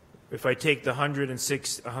if I take the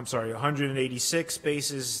 186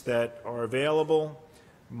 spaces that are available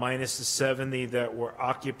minus the 70 that were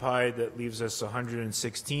occupied, that leaves us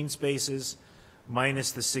 116 spaces,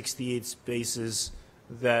 minus the 68 spaces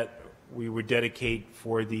that we would dedicate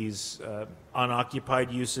for these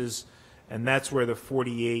unoccupied uses, and that's where the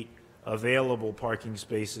 48 available parking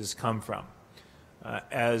spaces come from.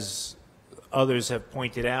 As others have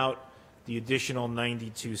pointed out, the additional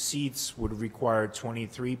 92 seats would require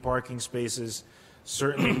 23 parking spaces,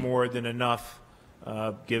 certainly more than enough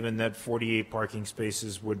given that 48 parking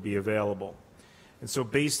spaces would be available. And so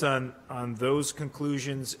based on those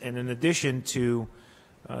conclusions, and in addition to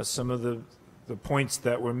some of the points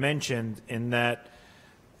that were mentioned in that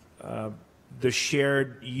the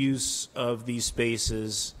shared use of these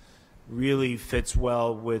spaces really fits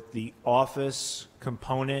well with the office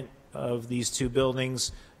component of these two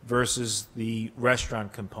buildings versus the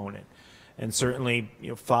restaurant component. And certainly,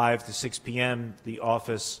 5 to 6 p.m., the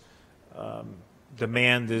office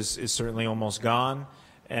demand is certainly almost gone,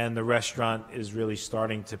 and the restaurant is really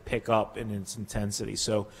starting to pick up in its intensity.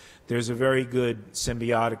 So there's a very good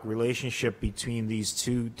symbiotic relationship between these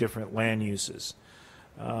two different land uses.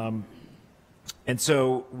 And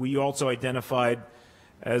so we also identified,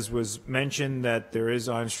 as was mentioned, that there is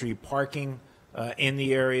on-street parking in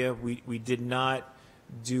the area. We did not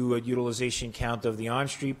do a utilization count of the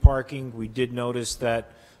on-street parking. We did notice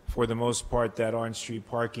that, for the most part, that on-street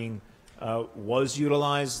parking was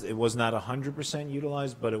utilized. It was not 100%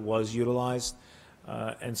 utilized, but it was utilized.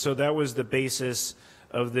 And so that was the basis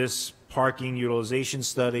of this parking utilization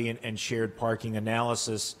study and shared parking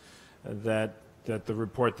analysis that the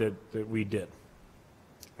report that we did.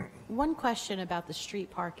 One question about the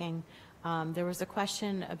street parking. There was a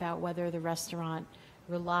question about whether the restaurant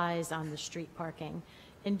relies on the street parking.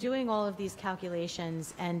 In doing all of these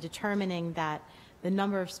calculations and determining that the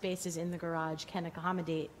number of spaces in the garage can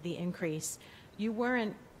accommodate the increase, you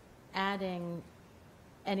weren't adding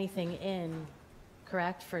anything in,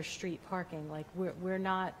 correct, for street parking? Like we're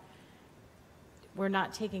not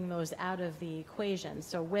taking those out of the equation.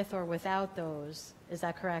 So with or without those, is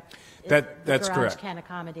that correct? That's the garage correct. Can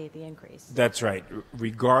accommodate the increase. That's right.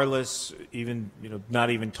 Regardless, even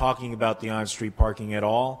not even talking about the on-street parking at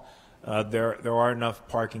all, there are enough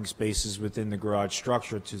parking spaces within the garage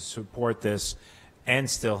structure to support this, and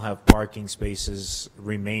still have parking spaces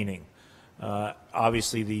remaining.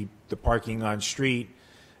 Obviously, the parking on street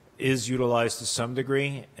is utilized to some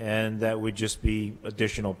degree, and that would just be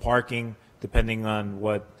additional parking, depending on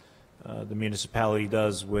what the municipality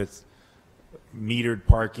does with metered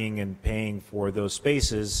parking and paying for those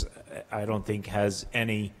spaces. I don't think has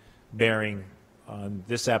any bearing on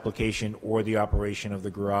this application or the operation of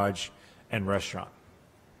the garage and restaurant.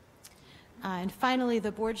 And finally,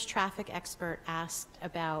 the board's traffic expert asked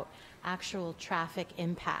about actual traffic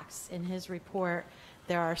impacts. In his report,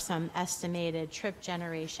 there are some estimated trip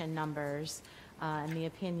generation numbers, in the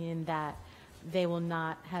opinion that they will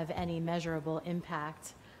not have any measurable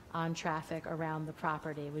impact on traffic around the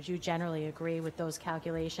property. Would you generally agree with those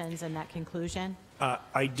calculations and that conclusion?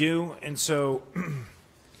 I do, and so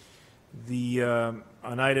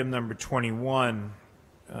on item number 21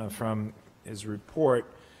 from his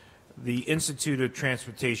report, the Institute of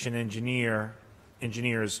Transportation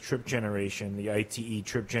Engineers Trip Generation, the ITE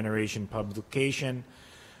Trip Generation publication,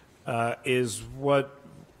 is what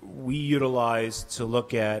we utilize to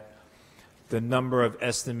look at the number of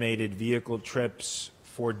estimated vehicle trips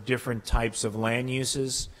for different types of land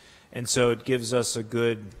uses. And so it gives us a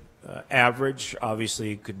good average.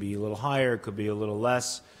 Obviously, it could be a little higher, it could be a little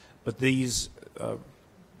less, but these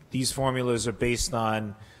formulas are based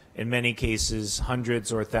on, in many cases,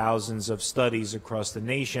 hundreds or thousands of studies across the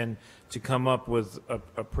nation to come up with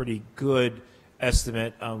a pretty good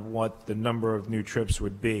estimate on what the number of new trips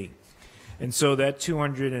would be. And so that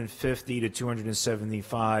 250 to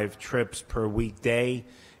 275 trips per weekday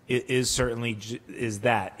is certainly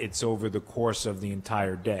that. It's over the course of the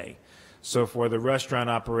entire day. So for the restaurant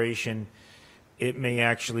operation, it may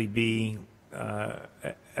actually be,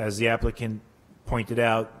 as the applicant pointed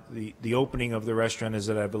out, the opening of the restaurant is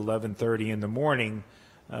at 11:30 in the morning,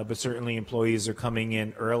 but certainly employees are coming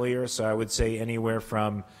in earlier. So I would say anywhere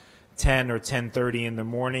from 10 or 10:30 in the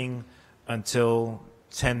morning until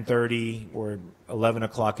 10:30 or 11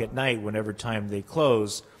 o'clock at night, whenever time they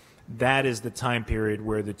close. That is the time period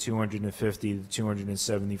where the 250 to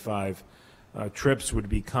 275 trips would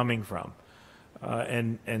be coming from.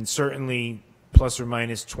 And certainly plus or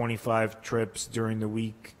minus 25 trips during the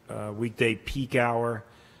weekday peak hour,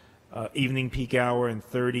 evening peak hour, and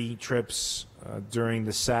 30 trips during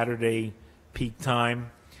the Saturday peak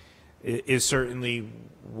time is certainly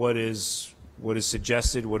what is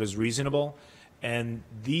suggested, what is reasonable. And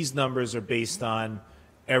these numbers are based on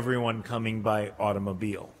everyone coming by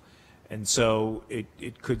automobile. And so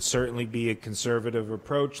it could certainly be a conservative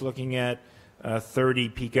approach, looking at 30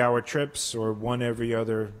 peak hour trips, or one every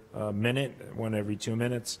other minute, one every 2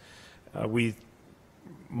 minutes. We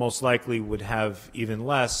most likely would have even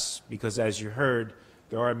less, because as you heard,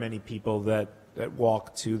 there are many people that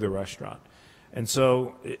walk to the restaurant. And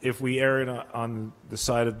so if we err on the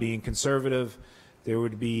side of being conservative, there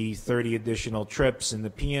would be 30 additional trips in the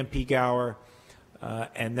PM peak hour,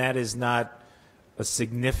 and that is not a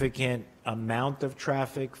significant amount of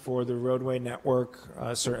traffic for the roadway network,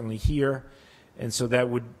 certainly here. And so that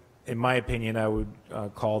would, in my opinion, I would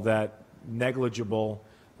call that negligible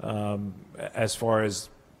as far as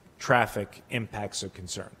traffic impacts are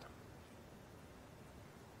concerned.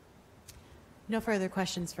 No further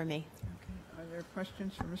questions for me. Okay. Are there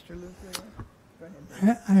questions for Mr. Luke? Go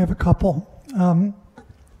ahead. I have a couple.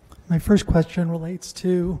 My first question relates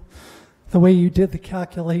to the way you did the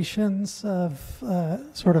calculations of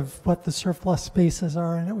sort of what the surplus spaces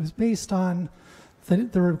are, and it was based on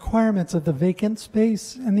the requirements of the vacant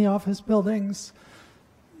space in the office buildings,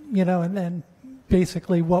 and then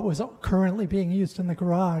basically what was currently being used in the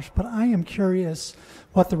garage. But I am curious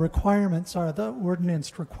what the requirements are, the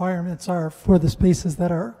ordinance requirements are for the spaces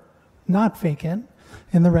that are not vacant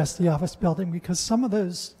in the rest of the office building, because some of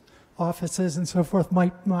those offices and so forth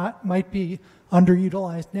might be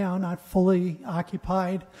underutilized now, not fully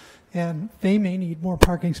occupied, and they may need more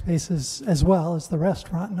parking spaces as well as the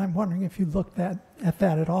restaurant. And I'm wondering if you looked at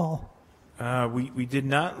that at all. We did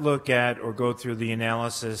not look at or go through the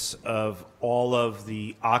analysis of all of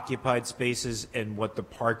the occupied spaces and what the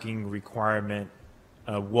parking requirement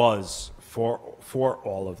was for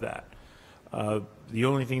all of that. The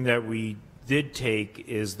only thing that we did take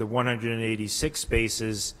is the 186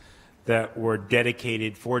 spaces that were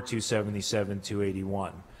dedicated for 277,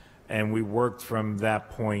 281. And we worked from that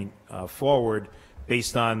point forward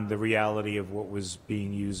based on the reality of what was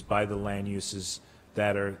being used by the land uses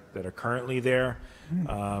that are currently there,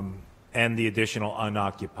 and the additional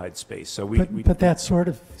unoccupied space. So but that sort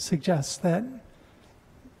of suggests that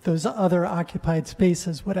those other occupied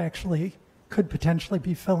spaces could potentially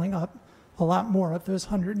be filling up a lot more of those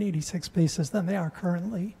 186 spaces than they are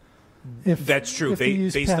currently. That's true.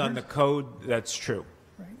 Based on the code, that's true.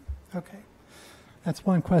 Right. Okay. That's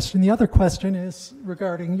one question. The other question is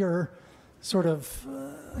regarding your sort of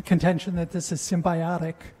contention that this is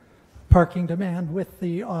symbiotic parking demand with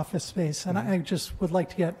the office space. And I just would like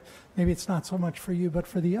to get, maybe it's not so much for you, but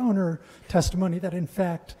for the owner, testimony that in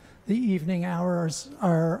fact the evening hours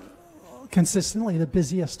are consistently the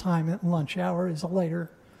busiest time, at lunch hour is a lighter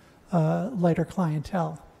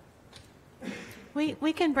clientele.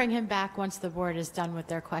 We can bring him back once the board is done with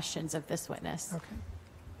their questions of this witness. Okay.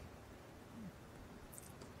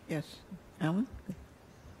 Yes. Alan?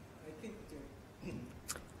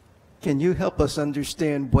 Can you help us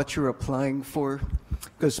understand what you're applying for?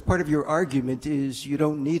 Because part of your argument is you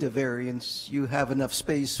don't need a variance, you have enough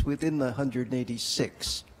space within the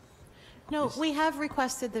 186. No, we have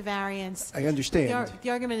requested the variance. I understand. The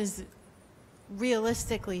argument is,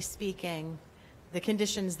 realistically speaking, the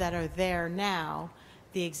conditions that are there now,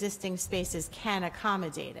 the existing spaces can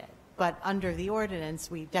accommodate it. but under the ordinance,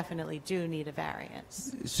 we definitely do need a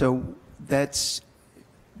variance. So that's,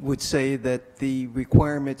 would say that the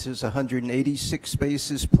requirement is 186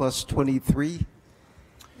 spaces plus 23,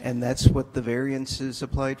 and that's what the variance is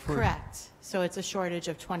applied for? Correct. So it's a shortage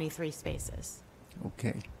of 23 spaces.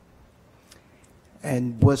 Okay.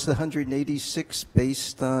 And was the 186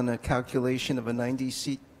 based on a calculation of a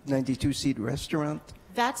 92-seat restaurant?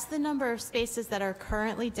 That's the number of spaces that are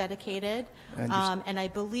currently dedicated, I understand. and I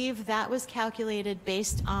believe that was calculated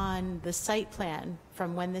based on the site plan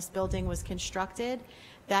from when this building was constructed.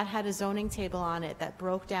 That had a zoning table on it that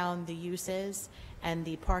broke down the uses and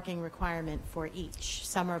the parking requirement for each.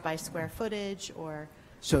 Some are by square footage or...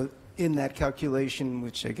 So in that calculation,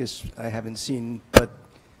 which I guess I haven't seen, but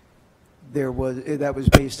there was, that was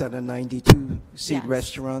based on a 92-seat Yes.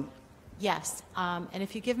 restaurant? Yes, and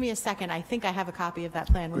if you give me a second, I think I have a copy of that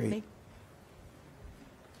plan with Great. me.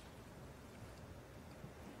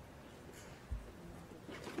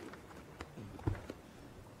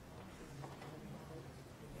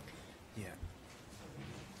 Yeah.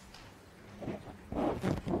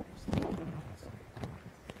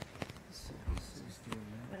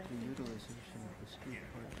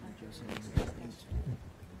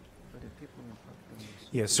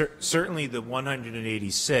 Yeah, certainly the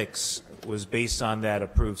 186 was based on that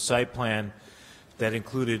approved site plan that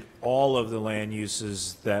included all of the land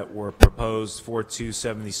uses that were proposed for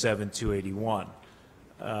 277-281.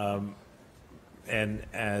 And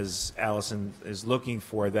as Allison is looking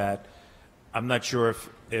for that, I'm not sure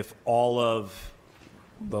if all of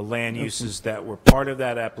the land uses that were part of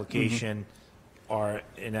that application are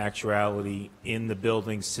in actuality in the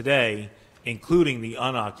buildings today, including the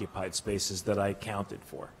unoccupied spaces that I counted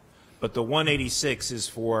for. But the 186 is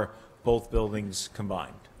for both buildings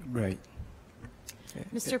combined. Right.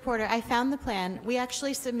 Mr. Porter, I found the plan. We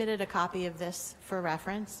actually submitted a copy of this for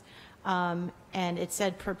reference, and it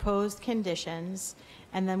said proposed conditions,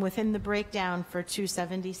 and then within the breakdown for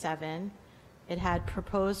 277, it had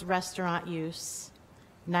proposed restaurant use,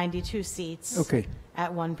 92 seats. Okay.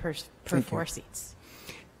 At one per Thank 4 you. seats.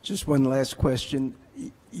 Just one last question.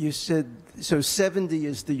 You said, so 70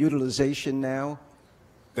 is the utilization now,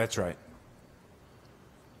 That's right.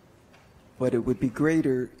 but it would be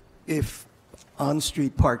greater if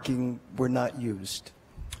on-street parking were not used.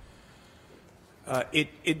 It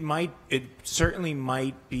certainly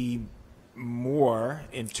might be more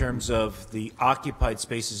in terms of the occupied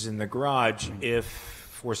spaces in the garage if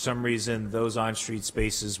for some reason those on-street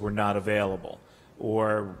spaces were not available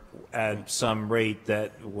or at some rate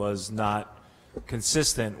that was not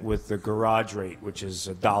consistent with the garage rate, which is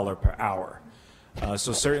 $1 per hour.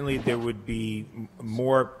 So certainly there would be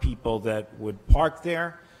more people that would park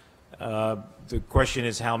there. The question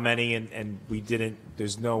is how many, and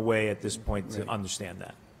there's no way at this point to understand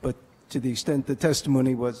that. But to the extent the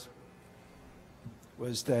testimony was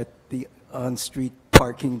that the on-street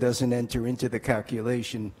parking doesn't enter into the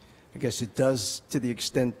calculation, I guess it does to the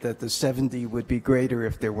extent that the 70 would be greater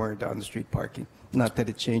if there weren't on-street parking. Not that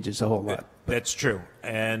it changes a whole lot. That's true.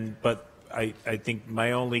 But I think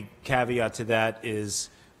my only caveat to that is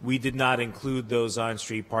we did not include those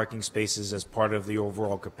on-street parking spaces as part of the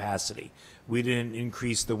overall capacity. We didn't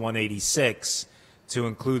increase the 186 to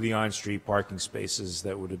include the on-street parking spaces.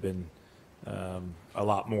 That would have been a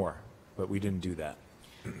lot more, but we didn't do that.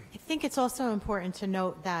 I think it's also important to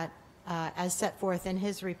note that, as set forth in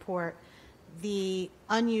his report, the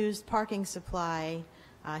unused parking supply,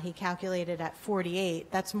 he calculated at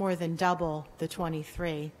 48. That's more than double the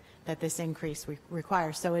 23 that this increase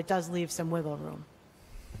requires. So it does leave some wiggle room.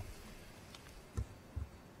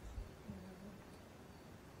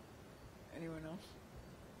 Anyone else?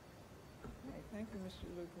 Okay, thank you, Mr.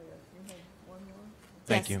 Lucas. You have one more?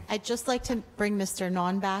 Thank Yes, you. I'd just like to bring Mr.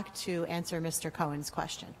 Non back to answer Mr. Cohen's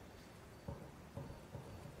question.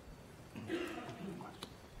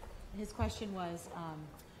 His question was,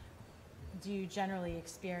 do you generally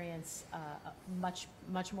experience much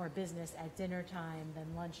more business at dinner time than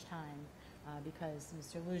lunchtime? Because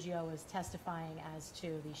Mr. Lugio was testifying as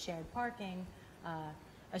to the shared parking,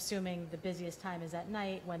 assuming the busiest time is at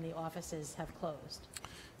night when the offices have closed.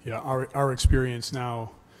 Yeah, our experience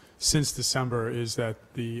now since December is that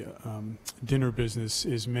the dinner business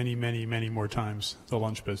is many, many, many more times the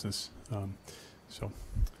lunch business. So.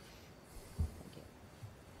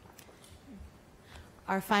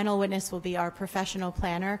 Our final witness will be our professional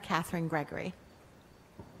planner, Catherine Gregory.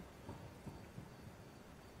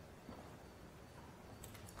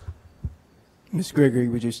 Ms. Gregory,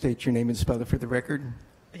 would you state your name and spell it for the record?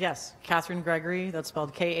 Yes, Catherine Gregory, that's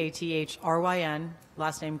spelled Kathryn,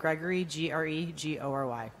 last name Gregory,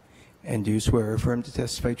 Gregory. And do you swear or affirm to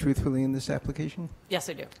testify truthfully in this application? Yes,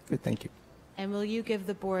 I do. Good, thank you. And will you give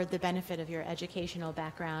the board the benefit of your educational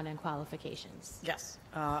background and qualifications? Yes.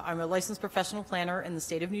 I'm a licensed professional planner in the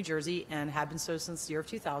state of New Jersey and have been so since the year of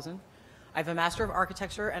 2000. I have a Master of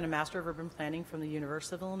Architecture and a Master of Urban Planning from the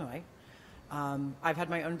University of Illinois. I've had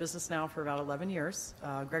my own business now for about 11 years,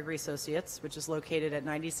 Gregory Associates, which is located at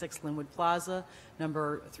 96 Linwood Plaza,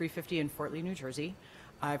 number 350 in Fort Lee, New Jersey.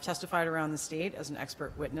 I've testified around the state as an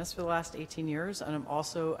expert witness for the last 18 years, and I'm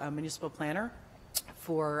also a municipal planner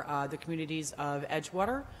for the communities of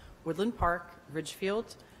Edgewater, Woodland Park,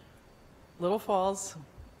 Ridgefield, Little Falls,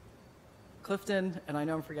 Clifton, and I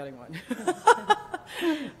know I'm forgetting one.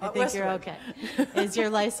 I think you're okay. Is your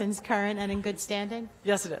license current and in good standing?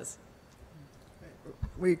 Yes, it is.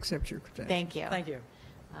 We accept your credentials. Thank you. Thank you.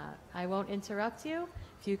 I won't interrupt you.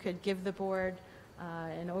 If you could give the board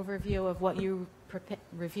an overview of what you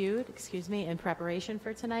reviewed, in preparation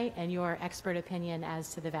for tonight, and your expert opinion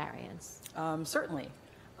as to the variance. Certainly.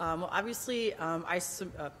 Well, obviously, I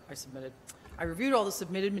reviewed all the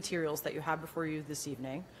submitted materials that you have before you this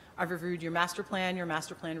evening. I've reviewed your master plan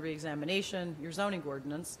reexamination, your zoning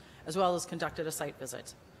ordinance, as well as conducted a site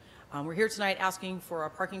visit. We're here tonight asking for a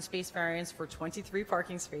parking space variance for 23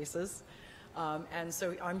 parking spaces, and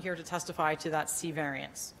so I'm here to testify to that C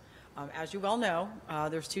variance. As you well know,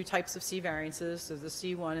 there's two types of C variances. There's the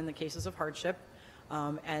C1 in the cases of hardship,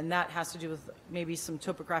 and that has to do with maybe some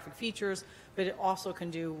topographic features, but it also can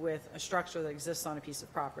do with a structure that exists on a piece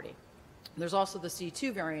of property. There's also the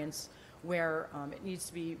C2 variance, where it needs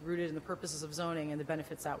to be rooted in the purposes of zoning and the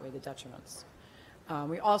benefits outweigh the detriments.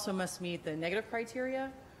 We also must meet the negative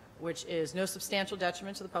criteria, which is no substantial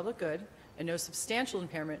detriment to the public good and no substantial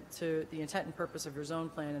impairment to the intent and purpose of your zone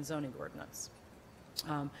plan and zoning ordinance.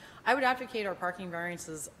 I would advocate our parking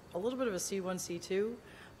variances a little bit of a C1, C2.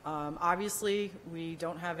 Obviously, we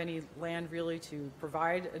don't have any land really to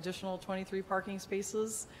provide additional 23 parking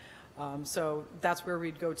spaces, so that's where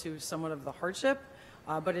we'd go to somewhat of the hardship.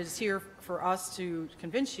 But it's here for us to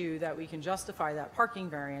convince you that we can justify that parking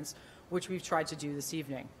variance, which we've tried to do this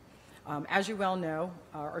evening. As you well know,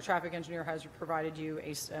 our traffic engineer has provided you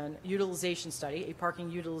a parking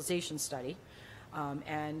utilization study,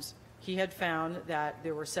 and he had found that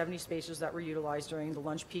there were 70 spaces that were utilized during the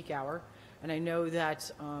lunch peak hour, and I know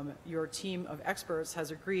that your team of experts has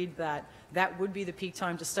agreed that that would be the peak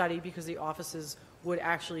time to study because the offices would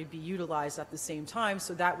actually be utilized at the same time,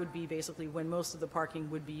 so that would be basically when most of the parking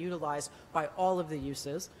would be utilized by all of the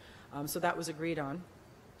uses. So that was agreed on.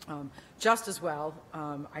 Just as well,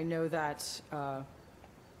 I know that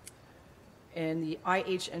in the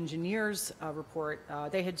IH engineers report,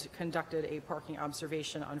 they had conducted a parking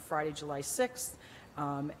observation on Friday, July 6th,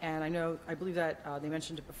 and I believe that they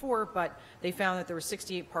mentioned it before, but they found that there were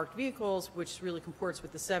 68 parked vehicles, which really comports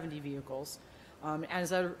with the 70 vehicles.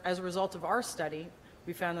 As a result of our study,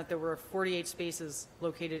 we found that there were 48 spaces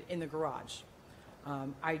located in the garage.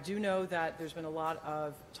 I do know that there's been a lot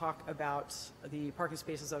of talk about the parking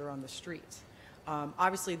spaces that are on the street.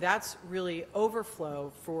 Obviously, that's really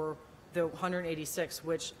overflow for the 186,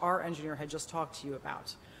 which our engineer had just talked to you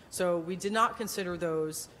about. So we did not consider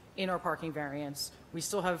those in our parking variance. We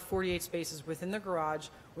still have 48 spaces within the garage,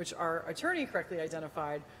 which our attorney correctly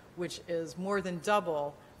identified, which is more than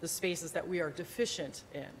double the spaces that we are deficient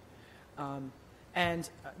in. And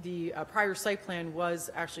the prior site plan was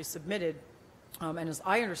actually submitted, and as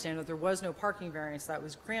I understand it, there was no parking variance that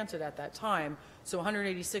was granted at that time, so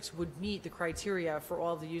 186 would meet the criteria for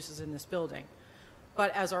all the uses in this building.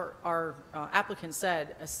 But as our applicant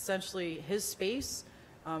said, essentially his space,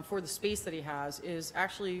 for the space that he has, is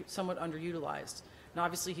actually somewhat underutilized. And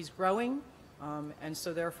obviously he's growing, and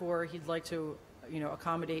so therefore he'd like to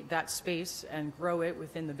accommodate that space and grow it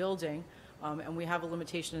within the building, and we have a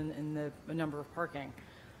limitation in the number of parking.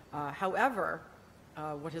 However,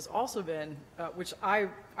 what has also been, which I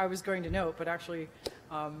was going to note, but actually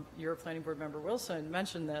your planning board member Wilson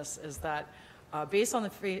mentioned this, is that based on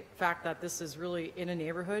the fact that this is really in a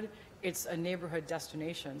neighborhood, it's a neighborhood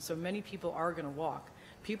destination, so many people are going to walk.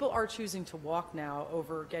 People are choosing to walk now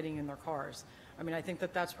over getting in their cars. I mean, I think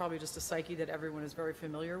that that's probably just a psyche that everyone is very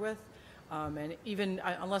familiar with. And even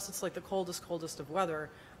unless it's like the coldest of weather,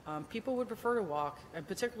 people would prefer to walk, and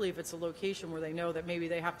particularly if it's a location where they know that maybe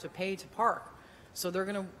they have to pay to park. So they're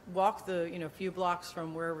going to walk the few blocks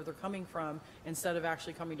from wherever they're coming from instead of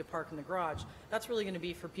actually coming to park in the garage. That's really going to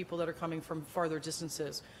be for people that are coming from farther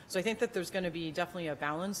distances. So I think that there's going to be definitely a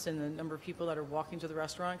balance in the number of people that are walking to the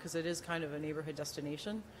restaurant because it is kind of a neighborhood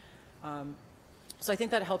destination. So I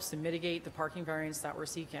think that helps to mitigate the parking variance that we're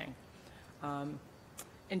seeking.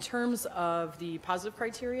 In terms of the positive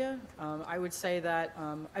criteria, I would say that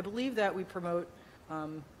I believe that we promote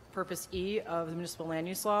Purpose E of the municipal land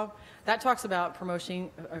use law. That talks about promoting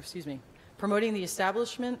the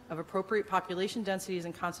establishment of appropriate population densities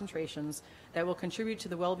and concentrations that will contribute to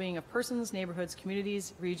the well-being of persons, neighborhoods,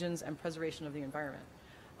 communities, regions, and preservation of the environment.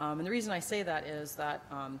 And the reason I say that is that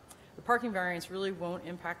the parking variance really won't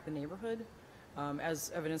impact the neighborhood, as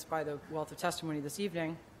evidenced by the wealth of testimony this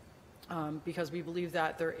evening, because we believe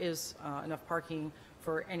that there is enough parking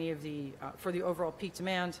for any of the for the overall peak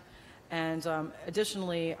demand. And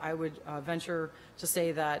additionally, I would venture to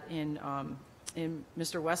say that in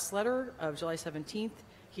Mr. West's letter of July 17th,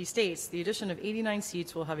 he states the addition of 89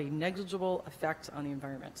 seats will have a negligible effect on the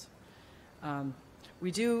environment.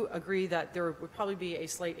 We do agree that there would probably be a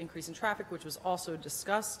slight increase in traffic, which was also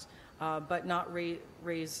discussed, but not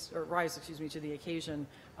rise to the occasion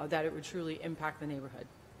that it would truly impact the neighborhood.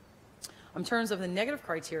 In terms of the negative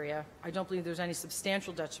criteria, I don't believe there's any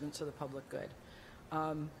substantial detriment to the public good.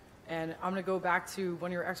 And I'm going to go back to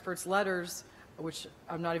one of your experts' letters, which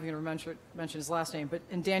I'm not even going to mention his last name, but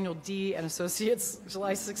in Daniel D. and Associates'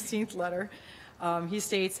 July 16th letter, he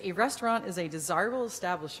states, a restaurant is a desirable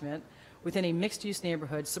establishment within a mixed-use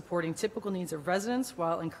neighborhood supporting typical needs of residents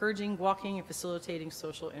while encouraging walking and facilitating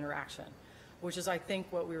social interaction, which is, I think,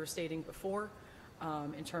 what we were stating before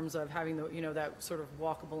in terms of having the, that sort of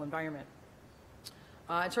walkable environment.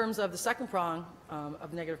 In terms of the second prong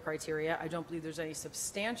of negative criteria, I don't believe there's any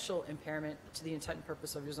substantial impairment to the intent and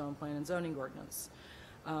purpose of your zone plan and zoning ordinance.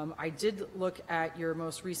 I did look at your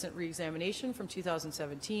most recent reexamination from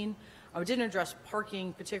 2017. I didn't address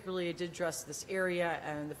parking particularly. I did address this area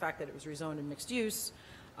and the fact that it was rezoned in mixed use.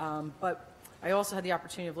 But I also had the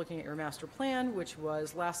opportunity of looking at your master plan, which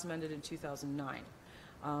was last amended in 2009.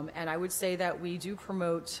 And I would say that we do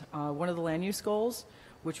promote one of the land use goals,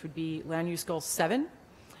 which would be land use goal 7.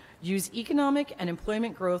 Use economic and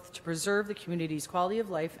employment growth to preserve the community's quality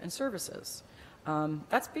of life and services.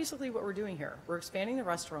 That's basically what we're doing here. We're expanding the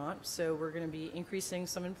restaurant, so we're going to be increasing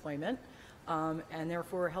some employment and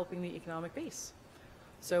therefore helping the economic base.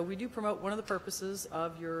 So we do promote one of the purposes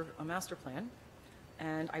of your master plan,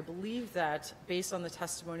 and I believe that based on the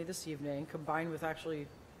testimony this evening, combined with actually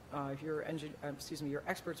your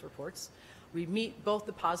experts' reports, we meet both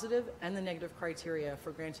the positive and the negative criteria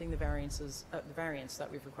for granting the variance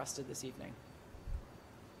that we've requested this evening.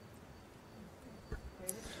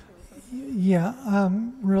 Yeah,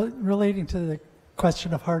 relating to the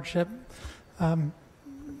question of hardship, has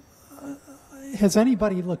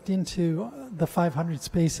anybody looked into the 500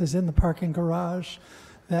 spaces in the parking garage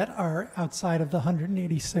that are outside of the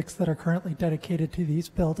 186 that are currently dedicated to these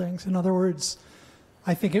buildings? In other words,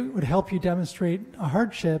 I think it would help you demonstrate a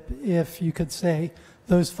hardship if you could say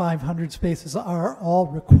those 500 spaces are all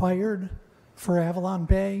required for Avalon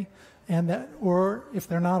Bay, and that, or if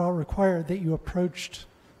they're not all required, that you approached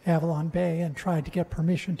Avalon Bay and tried to get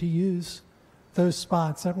permission to use those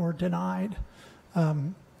spots that were denied.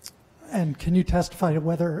 And can you testify to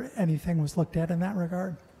whether anything was looked at in that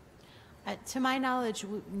regard? To my knowledge,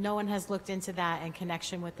 no one has looked into that in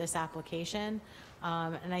connection with this application.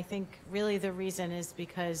 And I think really the reason is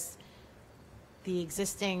because the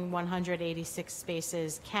existing 186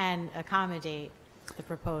 spaces can accommodate the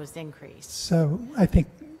proposed increase. So I think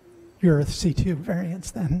you're a C2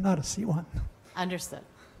 variance then, not a C1. Understood.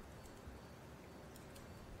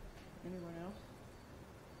 Anyone else?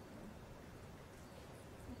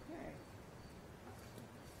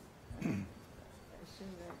 Okay. I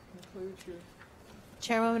assume that concludes your...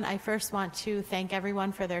 Chairwoman, I first want to thank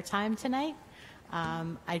everyone for their time tonight.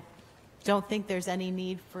 I don't think there's any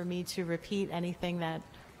need for me to repeat anything that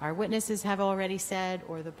our witnesses have already said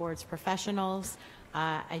or the board's professionals.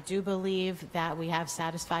 I do believe that we have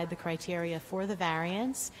satisfied the criteria for the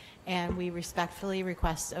variance, and we respectfully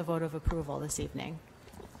request a vote of approval this evening.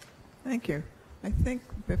 Thank you. I think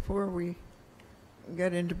before we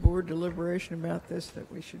get into board deliberation about this,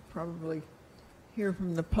 that we should probably hear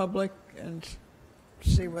from the public and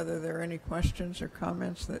see whether there are any questions or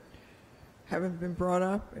comments that haven't been brought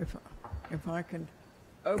up. If I can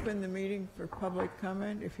open the meeting for public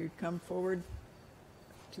comment, if you'd come forward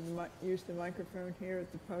to use the microphone here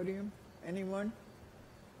at the podium. Anyone?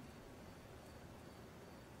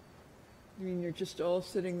 You mean you're just all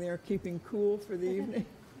sitting there keeping cool for the evening?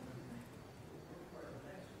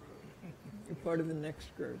 You're part of the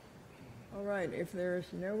next group. All right, if there is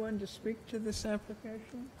no one to speak to this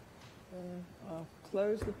application, then I'll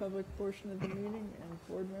close the public portion of the meeting. And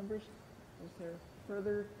board members, is there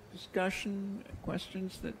further discussion,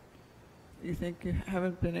 questions that you think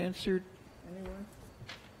haven't been answered? Anyone?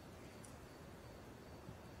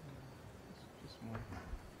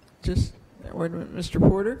 just, wait a minute, Mr.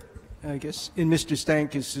 Porter? I guess in Mr.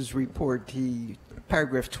 Stankis's report,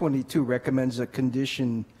 paragraph 22 recommends a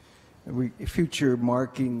condition, future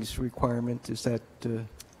markings requirement. Is that,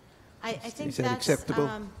 I think is that that's, acceptable?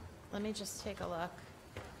 let me just take a look.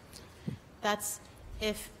 That's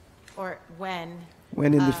if or when.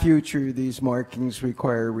 When in the future these markings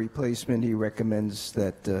require replacement, he recommends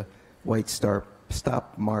that white stop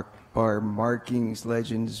bar markings,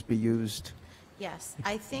 legends be used. Yes,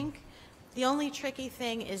 I think the only tricky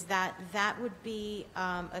thing is that that would be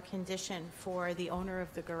a condition for the owner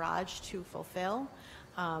of the garage to fulfill.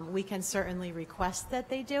 We can certainly request that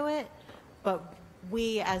they do it, but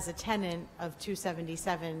we as a tenant of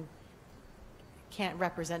 277 can't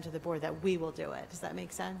represent to the board that we will do it. Does that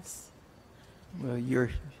make sense? Well,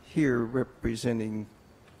 you're here representing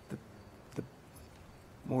the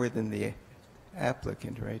more than the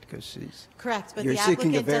applicant, right? Because correct, but you're the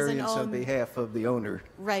seeking a applicant doesn't variance on own, behalf of the owner.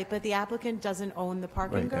 right, but the applicant doesn't own the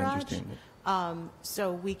parking Right, I garage. understand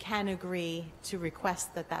So we can agree to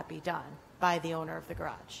request that that be done by the owner of the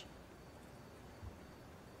garage.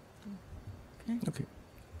 Okay.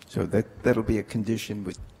 So that'll be a condition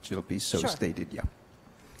which will be so Sure. stated, yeah.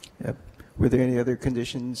 Yep. Were there any other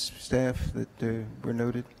conditions, staff, that were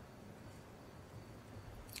noted?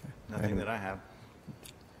 Nothing that I have.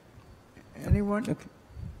 Anyone? Okay.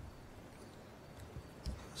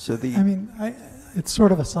 So I mean, it's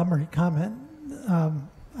sort of a summary comment.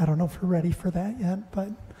 I don't know if we're ready for that yet, but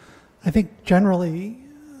I think generally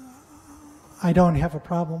I don't have a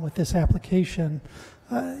problem with this application,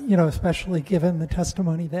 especially given the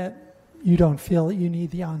testimony that you don't feel that you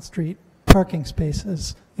need the on-street parking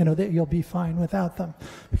spaces, that you'll be fine without them.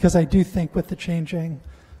 Because I do think with the changing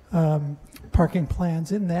parking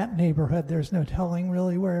plans in that neighborhood, there's no telling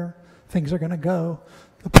really where things are going to go.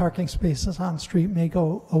 The parking spaces on street may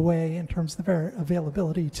go away in terms of their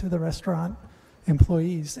availability to the restaurant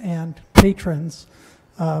employees and patrons,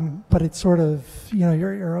 but it's sort of,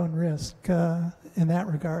 you're at your own risk in that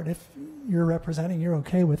regard. If you're representing, you're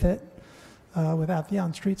okay with it without the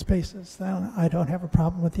on-street spaces, then I don't have a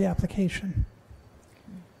problem with the application.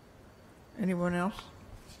 Anyone else?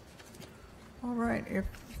 All right, if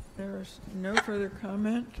there's no further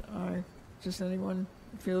comment, does anyone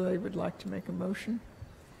feel they would like to make a motion?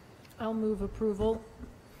 I'll move approval.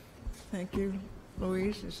 Thank you.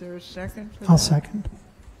 Louise, is there a second? For I'll that? second.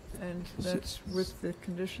 And that's with the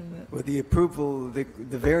condition that... Well, the approval, the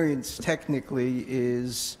variance technically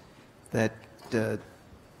is that to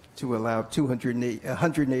allow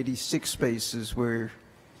 186 spaces where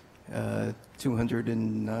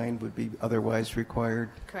 209 would be otherwise required.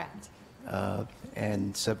 Correct.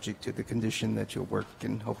 And subject to the condition that you'll work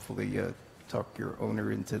and hopefully talk your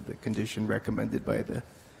owner into the condition recommended by the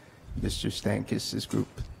Mr. Stankis's group.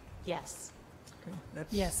 Yes. Okay,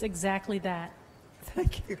 that's... Yes, exactly that.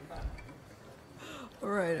 Thank you. All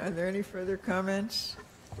right, are there any further comments?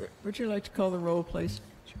 Would you like to call the roll, please?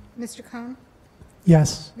 Mr. Cohn?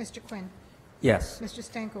 Yes. Mr. Quinn? Yes. Mr.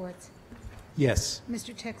 Stankiewicz? Yes.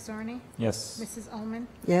 Mr. Texarney? Yes. Mrs. Ullman?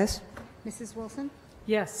 Yes? Mrs. Wilson?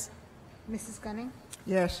 Yes. Mrs. Gunning?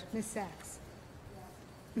 Yes. Ms. Sachs?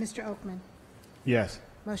 Mr. Oakman? Yes.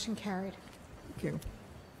 Motion carried. Thank you.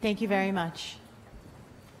 Thank you very much.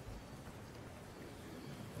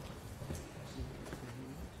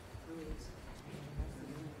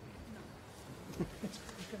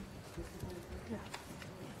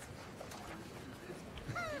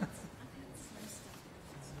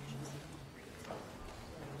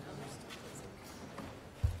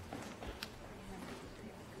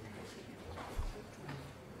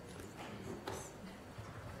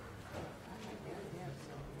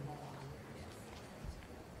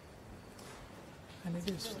 And it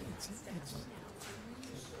is, it's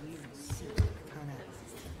kind of,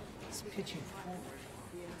 it's pitching forward.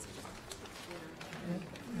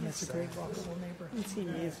 And it's a great walkable neighborhood.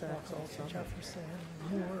 It's also Jefferson,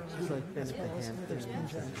 Moore, She's like been as at well the as Hamptons. Witherspoon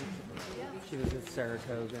Junction. She was at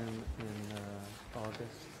Saratoga in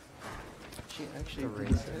August. She actually The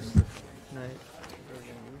did races night.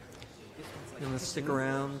 You want to stick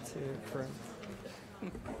around for?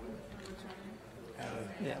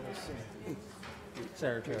 Yeah.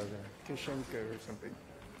 Saratoga. Kashenka or something.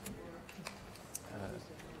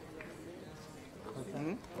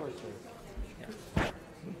 Of course.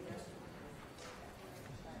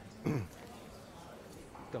 Yeah.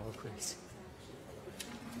 Dog race.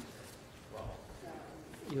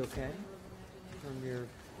 You okay? From your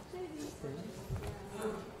thing?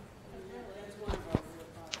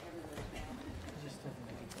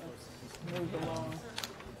 Move along.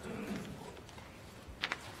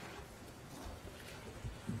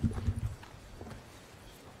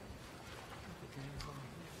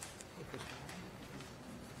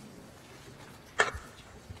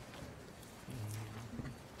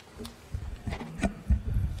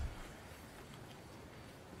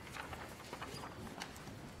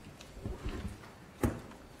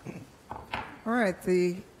 All right,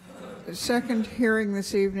 the second hearing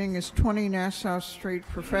this evening is 20 Nassau Street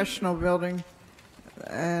Professional Building,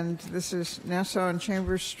 and this is Nassau and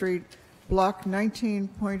Chambers Street, Block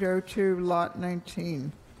 19.02, Lot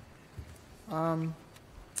 19. And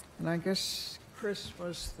I guess Chris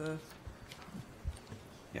was the...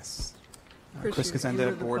 Yes. Chris, Chris you Cosenza,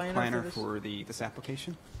 were the board planner planner for for this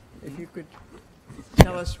application. If you could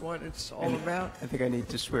tell us what it's all about. I think I need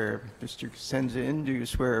to swear Mr. Cosenza in. Do you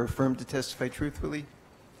swear or affirm to testify truthfully?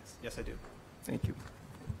 Yes, I do. Thank you.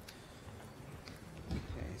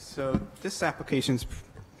 Okay, so this application's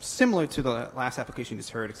similar to the last application you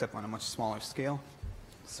just heard, except on a much smaller scale.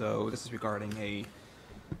 So this is regarding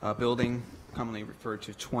a building commonly referred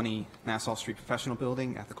to 20 Nassau Street Professional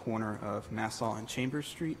Building at the corner of Nassau and Chambers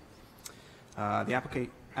Street. The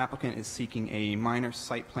applicant is seeking a minor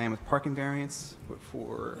site plan with parking variance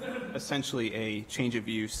for essentially a change of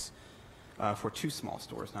use for 2 small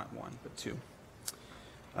stores, not 1, but 2.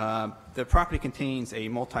 The property contains a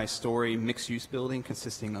multi-story mixed-use building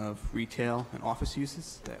consisting of retail and office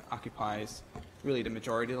uses that occupies really the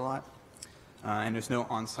majority of the lot, and there's no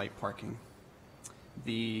on-site parking.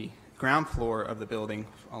 The ground floor of the building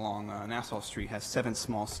along Nassau Street has 7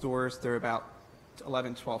 small stores. They're about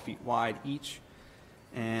 11, 12 feet wide each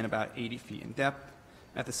and about 80 feet in depth.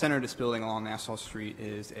 At the center of this building along Nassau Street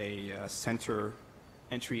is a center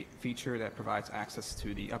entry feature that provides access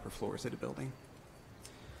to the upper floors of the building.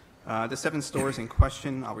 The 7 stores in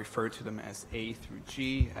question, I'll refer to them as A through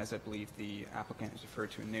G, as I believe the applicant is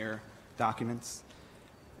referred to in their documents.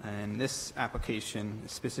 And this application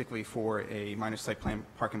is specifically for a minor site plan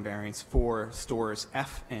parking variance for stores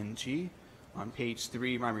F and G. On page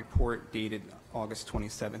 3 of my report dated August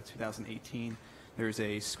 27, 2018, there's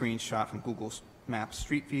a screenshot from Google Maps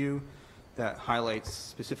Street View that highlights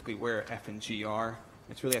specifically where F and G are.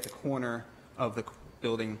 It's really at the corner of the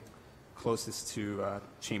building closest to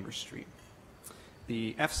Chambers Street.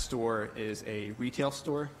 The F store is a retail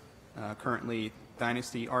store, currently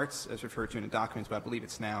Dynasty Arts, as referred to in the documents, but I believe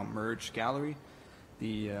it's now Merge Gallery.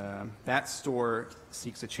 That store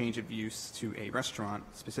seeks a change of use to a restaurant,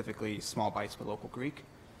 specifically Small Bites by Local Greek.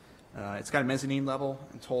 It's got a mezzanine level,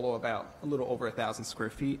 in total about a little over 1,000 square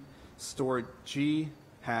feet. Store G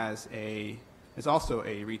is also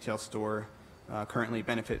a retail store, currently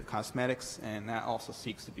Benefit Cosmetics, and that also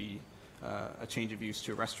seeks to be a change of use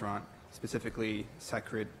to a restaurant, specifically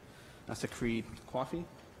Sacred Coffee.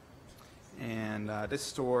 And this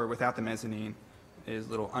store, without the mezzanine, is a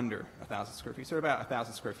little under 1,000 square feet, so about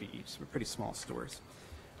 1,000 square feet each, so we're pretty small stores.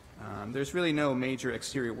 There's really no major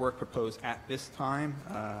exterior work proposed at this time,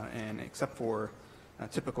 and except for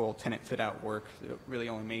typical tenant fit-out work, the really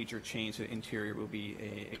only major change to the interior will be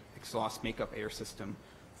a exhaust makeup air system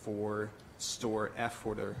for store F,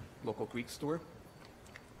 for the local Greek store,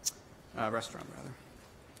 restaurant rather.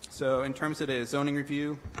 So in terms of the zoning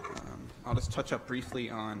review, I'll just touch up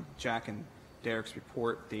briefly on Jack and Derek's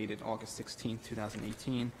report dated August 16,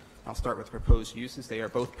 2018. I'll start with proposed uses. They are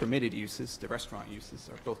both permitted uses. The restaurant uses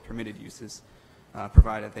are both permitted uses,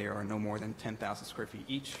 provided they are no more than 10,000 square feet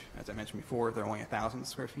each. As I mentioned before, they're only 1,000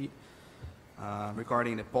 square feet.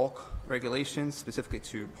 Regarding the bulk regulations, specifically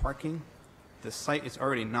to parking, the site is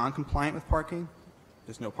already non-compliant with parking.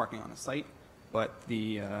 There's no parking on the site, but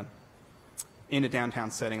in a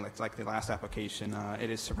downtown setting, like the last application,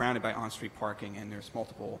 it is surrounded by on-street parking, and there's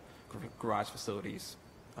multiple garage facilities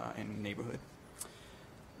in the neighborhood.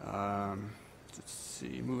 Let's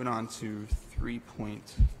see, moving on to 3.2,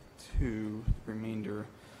 the remainder.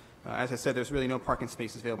 As I said, there's really no parking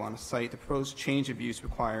spaces available on the site. The proposed change of use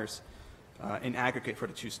requires, in aggregate for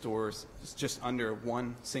the 2 stores, it's just under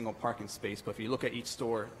 1 single parking space. But if you look at each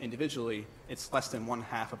store individually, it's less than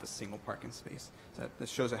 1/2 of a single parking space. So that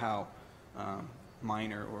shows how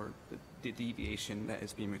minor or the deviation that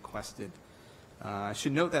is being requested. I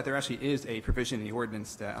should note that there actually is a provision in the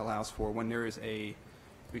ordinance that allows for when there is a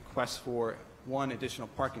request for 1 additional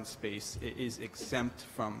parking space, it is exempt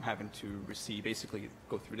from having to basically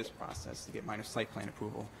go through this process to get minor site plan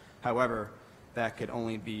approval. However, that could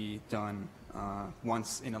only be done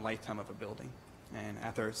once in a lifetime of a building. And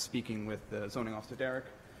after speaking with the zoning officer, Derek,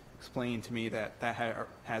 explained to me that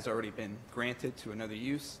has already been granted to another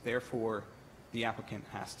use. Therefore, the applicant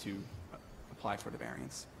has to apply for the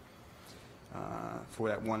variance for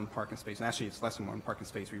that 1 parking space. And actually, it's less than 1 parking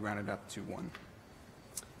space. We rounded up to 1.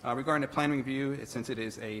 Regarding the plan review, since it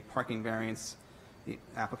is a parking variance, the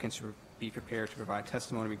applicant should be prepared to provide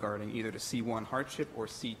testimony regarding either the C1 hardship or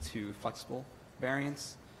C2 flexible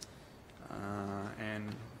variance.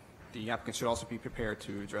 And the applicant should also be prepared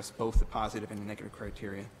to address both the positive and the negative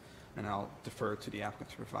criteria. And I'll defer to the applicant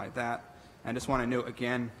to provide that. I just want to note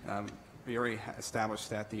again, we already established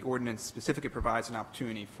that the ordinance specifically provides an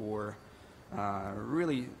opportunity for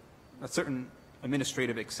really a certain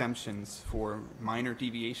administrative exemptions for minor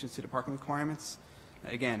deviations to the parking requirements.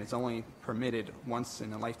 Again, it's only permitted once in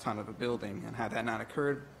the lifetime of a building, and had that not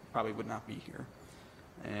occurred, probably would not be here.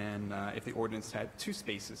 And if the ordinance had 2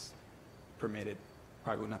 spaces permitted,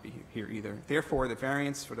 probably would not be here either. Therefore, the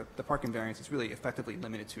variance for the parking variance is really effectively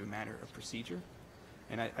limited to a matter of procedure.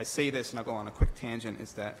 And I say this, and I'll go on a quick tangent,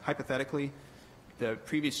 is that hypothetically, the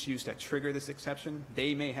previous use that triggered this exception,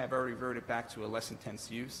 they may have already reverted back to a less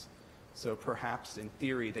intense use. So perhaps, in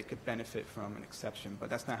theory, they could benefit from an exception, but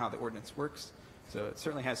that's not how the ordinance works. So it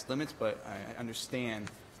certainly has limits, but I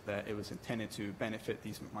understand that it was intended to benefit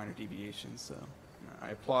these minor deviations. So I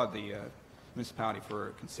applaud the municipality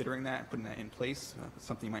for considering that, putting that in place. It's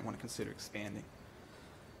something you might want to consider expanding.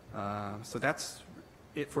 So that's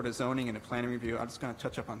it for the zoning and the planning review. I'm just going to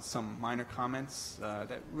touch up on some minor comments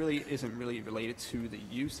that really isn't really related to the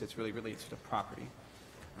use. It's really related to the property.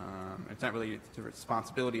 It's not really the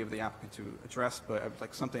responsibility of the applicant to address, but it's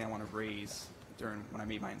like something I want to raise when I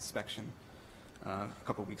made my inspection a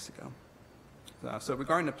couple of weeks ago. So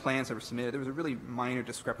regarding the plans that were submitted, there was a really minor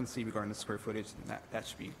discrepancy regarding the square footage, and that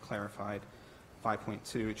should be clarified.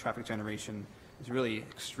 5.2, traffic generation is really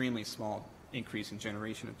extremely small increase in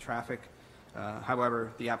generation of traffic.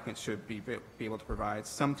 However, the applicant should be able to provide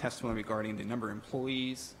some testimony regarding the number of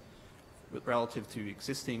employees relative to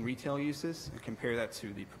existing retail uses and compare that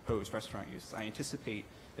to the proposed restaurant use. I anticipate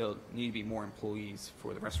there'll need to be more employees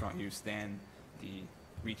for the restaurant use than the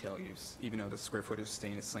retail use, even though the square footage is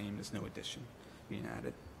staying the same, there's no addition being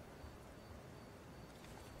added.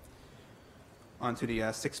 On to the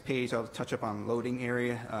 6th page, I'll touch up on loading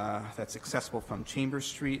area that's accessible from Chambers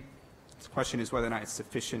Street. The question is whether or not it's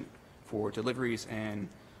sufficient for deliveries, and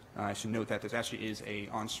I should note that there actually is a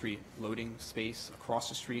on-street loading space across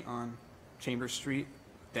the street on Chambers Street,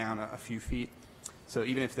 down a few feet. So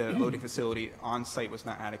even if the loading facility on-site was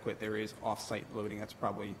not adequate, there is off-site loading that's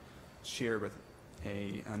probably shared with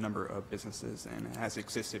a number of businesses and has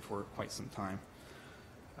existed for quite some time.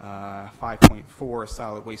 5.4,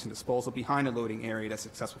 solid waste and disposal. Behind the loading area that's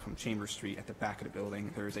accessible from Chambers Street at the back of the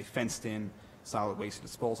building, there is a fenced-in solid waste and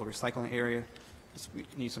disposal recycling area. We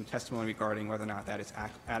need some testimony regarding whether or not that is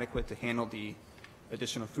adequate to handle the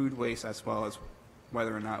additional food waste, as well as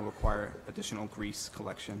whether or not it will require additional grease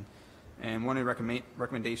collection. And one of the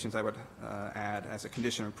recommendations I would add as a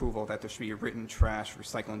condition of approval that there should be a written trash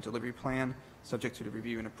recycling delivery plan subject to the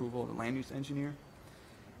review and approval of the land use engineer.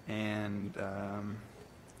 And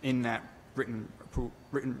in that written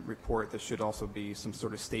report, there should also be some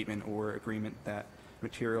sort of statement or agreement that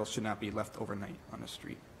materials should not be left overnight on the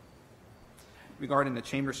street. Regarding the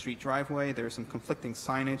Chambers Street driveway, there's some conflicting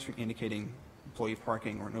signage indicating employee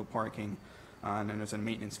parking or no parking, and then there's a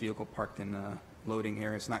maintenance vehicle parked in the loading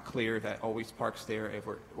area. It's not clear if that always parks there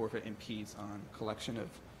or if it impedes on collection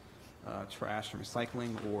of trash and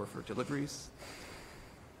recycling or for deliveries.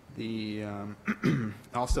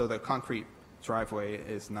 Also, the concrete driveway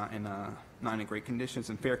is not in great conditions,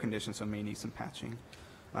 in fair condition, so may need some patching.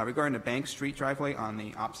 Regarding the Bank Street driveway on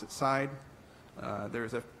the opposite side,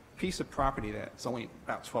 there's a piece of property that's only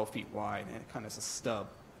about 12 feet wide, and it kind of is a stub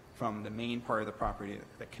from the main part of the property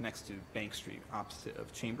that connects to Bank Street, opposite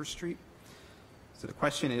of Chambers Street. So the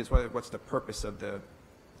question is what's the purpose of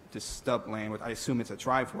this stub land? I assume it's a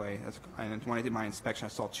driveway. And when I did my inspection, I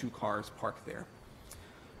saw 2 cars parked there.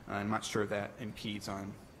 I'm not sure if that impedes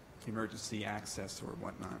on emergency access or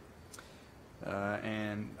whatnot.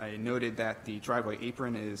 And I noted that the driveway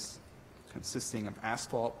apron is consisting of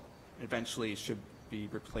asphalt. Eventually, it should be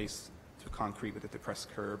replaced to concrete with a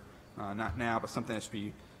depressed curb. Not now, but something that should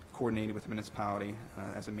be coordinated with the municipality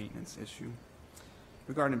as a maintenance issue.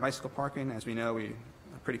 Regarding bicycle parking, as we know, we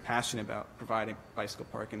are pretty passionate about providing bicycle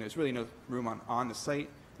parking. There's really no room on the site.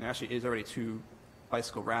 There actually is already 2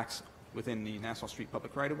 bicycle racks within the Nassau Street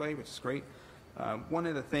public right-of-way, which is great. One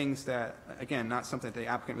of the things that, again, not something that the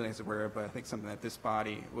applicant really is aware of, but I think something that this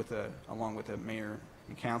body, along with the mayor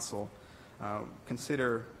and council,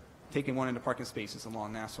 consider taking one of the parking spaces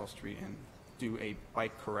along Nassau Street and do a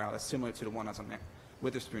bike corral that's similar to the one that's on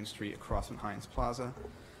Witherspoon Street across from Heinz Plaza.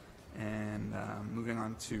 And moving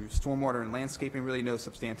on to stormwater and landscaping, really no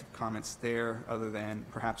substantive comments there other than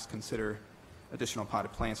perhaps consider additional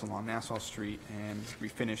potted plants along Nassau Street and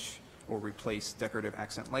refinish or replace decorative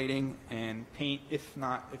accent lighting and paint, if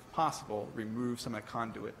possible, remove some of the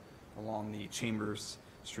conduit along the Chambers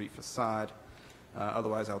Street facade.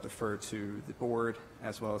 Otherwise, I'll defer to the board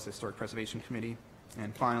as well as the Historic Preservation Committee.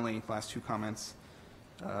 And finally, last 2 comments,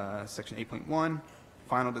 section 8.1,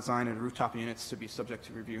 final design of the rooftop units to be subject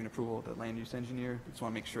to review and approval of the land use engineer. Just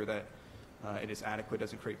want to make sure that It is adequate,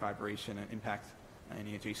 doesn't create vibration and impact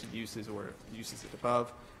any adjacent uses or uses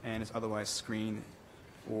above, and is otherwise screened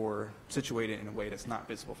or situated in a way that's not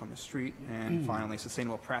visible from the street. And finally,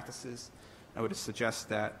 sustainable practices. I would suggest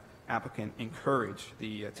that applicant encourage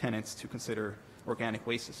the tenants to consider organic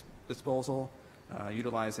waste disposal,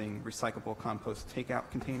 utilizing recyclable compost takeout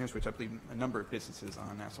containers, which I believe a number of businesses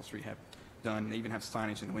on Nassau Street have done. They even have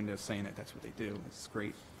signage in the windows saying that that's what they do. It's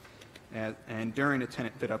great. And during the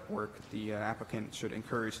tenant fit-up work, the applicant should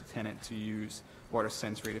encourage the tenant to use water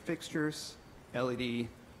sense rated fixtures, LED,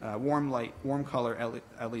 warm color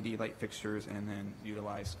LED light fixtures, and then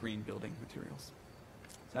utilize green building materials.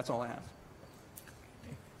 That's all I have.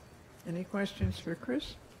 Any questions for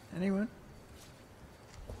Chris? Anyone?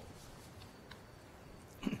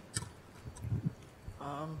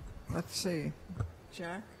 Let's see.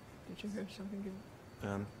 Jack, did you have something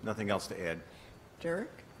to? Nothing else to add. Derek?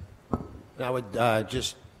 I would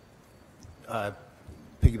just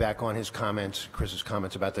piggyback on his comments, Chris's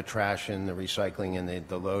comments about the trash and the recycling and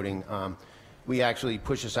the loading. We actually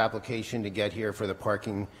pushed this application to get here for the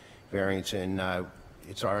parking variance, and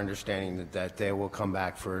it's our understanding that they will come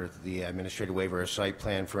back for the administrative waiver of site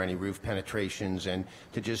plan for any roof penetrations and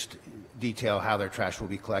to just detail how their trash will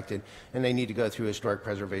be collected. And they need to go through a historic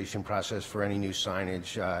preservation process for any new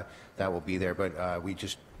signage that will be there. But we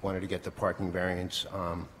just wanted to get the parking variance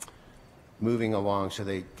moving along so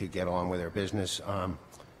they could get on with their business.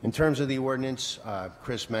 In terms of the ordinance,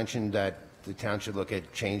 Chris mentioned that the town should look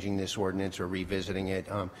at changing this ordinance or revisiting it.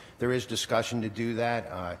 There is discussion to do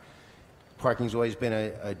that. Parking's always been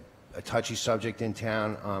a touchy subject in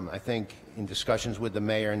town. I think in discussions with the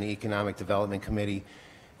mayor and the Economic Development Committee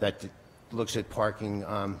that looks at parking,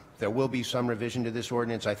 there will be some revision to this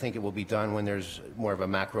ordinance. I think it will be done when there's more of a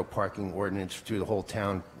macro parking ordinance through the whole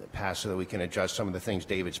town passed so that we can adjust some of the things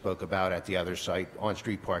David spoke about at the other site,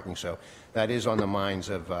 on-street parking. So that is on the minds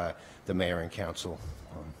of the mayor and council.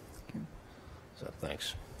 So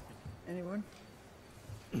thanks. Anyone?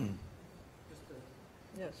 Yes,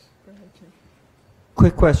 go ahead, Chief.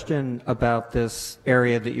 Quick question about this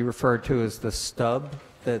area that you referred to as the stub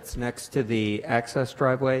that's next to the access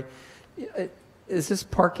driveway. Is this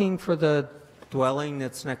parking for the dwelling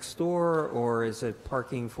that's next door, or is it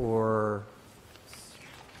parking for,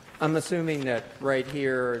 I'm assuming that right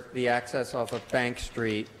here, the access off of Bank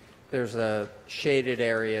Street, there's a shaded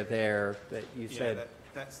area there that you said. Yeah,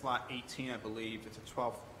 that's lot 18, I believe. It's a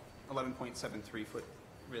 11.73 foot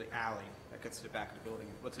really alley that gets to the back of the building.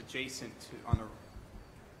 What's adjacent to, on the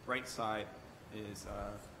right side, is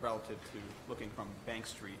relative to looking from Bank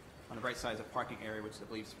Street. On the right side is a parking area, which I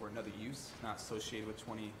believe is for another use, not associated with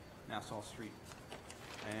 20 Nassau Street.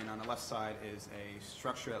 And on the left side is a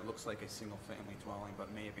structure that looks like a single-family dwelling,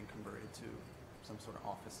 but may have been converted to some sort of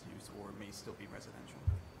office use or may still be residential.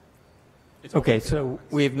 It's Okay, so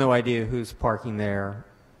we have no idea who's parking there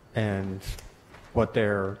and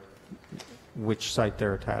which site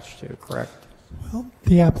they're attached to, correct? Well,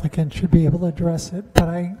 the applicant should be able to address it, but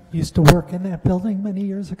I used to work in that building many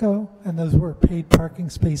years ago, and those were paid parking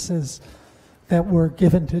spaces that were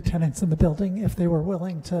given to tenants in the building if they were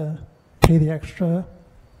willing to pay the extra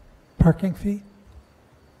parking fee.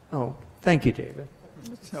 Oh, thank you, David.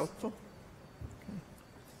 That's helpful.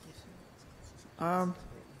 Okay.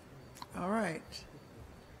 All right.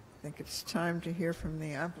 I think it's time to hear from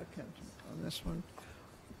the applicant on this one.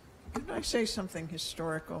 Could I say something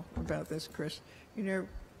historical about this, Chris? You know,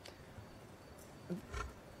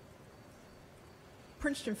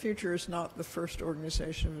 Princeton Future is not the first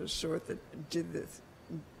organization of its sort that did this,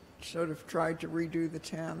 sort of tried to redo the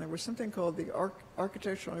town. There was something called the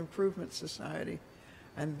Architectural Improvement Society,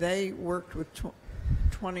 and they worked with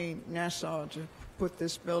 20 Nassau to put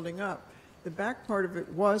this building up. The back part of it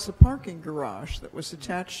was a parking garage that was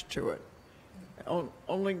attached to it.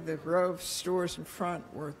 Only the row of stores in front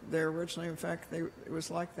were there originally. In fact, it was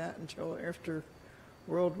like that until after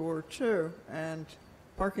World War II. And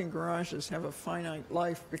parking garages have a finite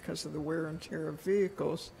life because of the wear and tear of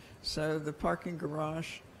vehicles. So the parking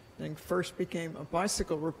garage then first became a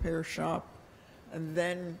bicycle repair shop, and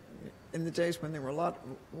then in the days when there were a lot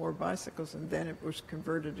more bicycles, and then it was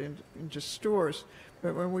converted into stores.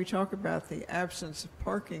 But when we talk about the absence of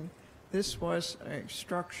parking, this was a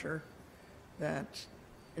structure that,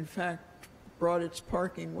 in fact, brought its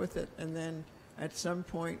parking with it, and then at some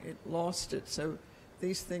point it lost it. So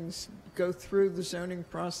these things go through the zoning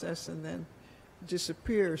process and then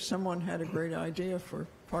disappear. Someone had a great idea for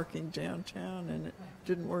parking downtown, and it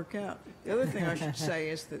didn't work out. The other thing I should say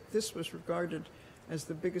is that this was regarded as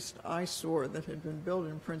the biggest eyesore that had been built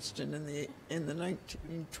in Princeton in the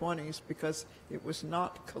 1920s because it was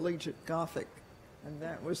not collegiate Gothic, and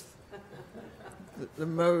that was the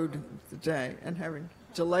mode of the day. And having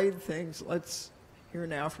delayed things, let's hear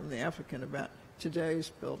now from the applicant about today's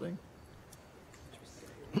building.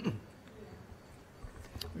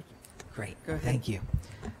 Great, Go ahead. thank you.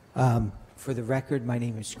 For the record, my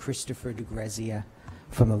name is Christopher DeGrazia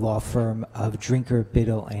from the law firm of Drinker,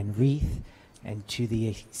 Biddle, and Reith. And to the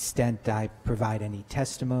extent I provide any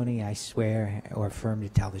testimony, I swear or affirm to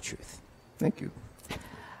tell the truth. Thank you.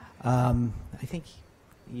 I think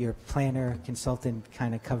your planner consultant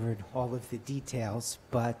kind of covered all of the details,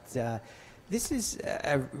 but this is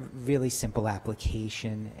a really simple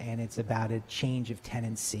application, and it's about a change of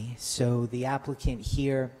tenancy. So the applicant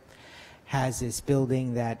here has this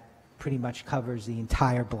building that pretty much covers the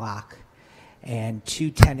entire block, and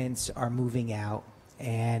 2 tenants are moving out,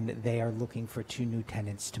 and they are looking for 2 new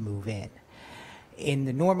tenants to move in. In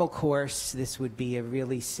the normal course, this would be a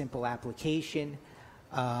really simple application.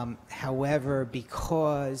 However,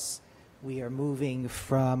 because we are moving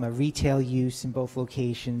from a retail use in both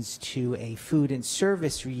locations to a food and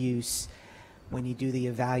service use, when you do the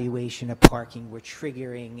evaluation of parking, we're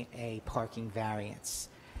triggering a parking variance.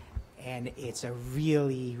 And it's a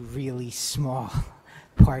really, really small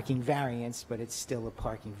parking variance, but it's still a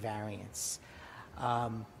parking variance.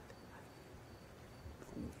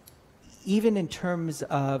 Even in terms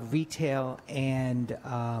of retail and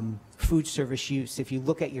food service use, if you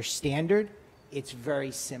look at your standard, it's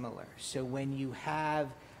very similar. So when you have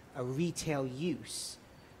a retail use,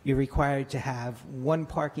 you're required to have 1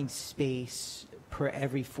 parking space per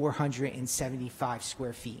every 475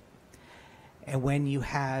 square feet. And when you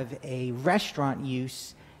have a restaurant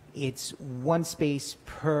use, it's 1 space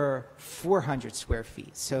per 400 square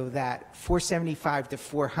feet. So that 475 to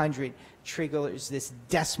 400 triggers this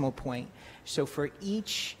decimal point. So for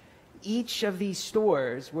each of these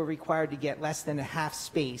stores, we're required to get less than a half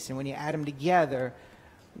space. And when you add them together,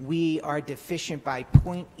 we are deficient by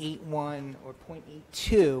 0.81 or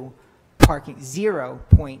 0.82 parking,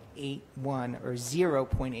 0.81 or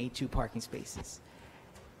 0.82 parking spaces.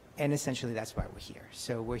 And essentially that's why we're here.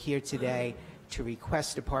 So we're here today to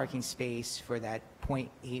request a parking space for that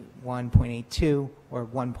 0.81, 0.82, or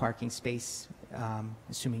 1 parking space,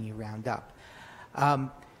 assuming you round up.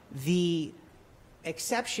 The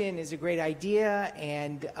exception is a great idea,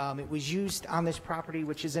 and it was used on this property,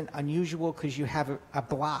 which isn't unusual because you have a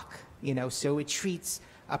block, you know, so it treats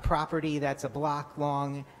a property that's a block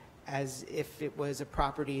long as if it was a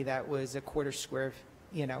property that was a quarter square,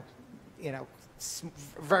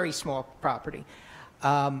 very small property.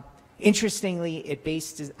 Interestingly, it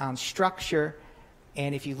based on structure,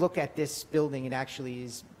 and if you look at this building, it actually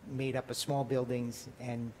is made up of small buildings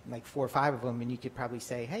and like 4 or 5 of them, and you could probably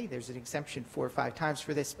say, hey, there's an exemption 4 or 5 times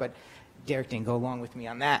for this, but Derek didn't go along with me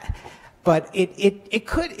on that. But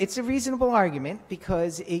it's a reasonable argument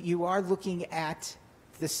because you are looking at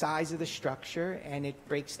the size of the structure, and it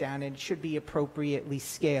breaks down, and it should be appropriately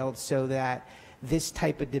scaled so that this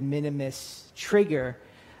type of de minimis trigger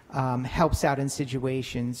helps out in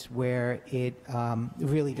situations where it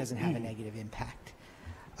really doesn't have a negative impact.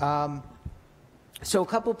 So a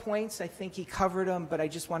couple points, I think he covered them, but I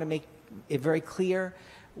just want to make it very clear.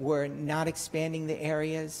 We're not expanding the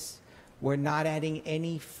areas. We're not adding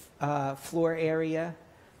any floor area.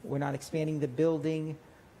 We're not expanding the building.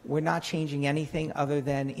 We're not changing anything other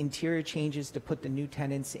than interior changes to put the new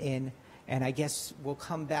tenants in. And I guess we'll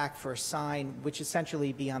come back for a sign, which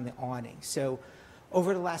essentially be on the awning. So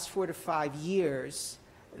over the last 4 to 5 years,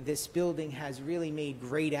 this building has really made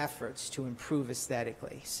great efforts to improve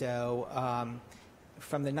aesthetically. So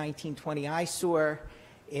from the 1920 eyesore,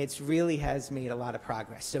 it really has made a lot of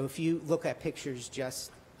progress. So if you look at pictures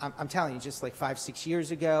just, I'm telling you, just like 5, 6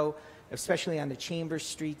 years ago, especially on the Chambers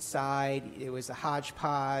Street side, it was a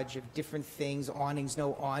hodgepodge of different things, awnings,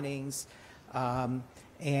 no awnings.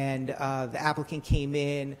 And the applicant came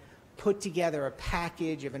in, put together a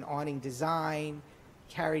package of an awning design,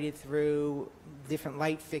 carried it through, different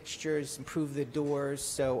light fixtures, improved the doors.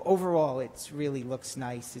 So overall, it really looks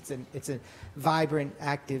nice. It's a vibrant,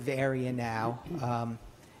 active area now.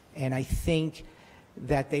 And I think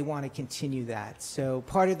that they want to continue that. So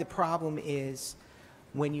part of the problem is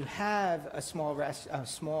when you have a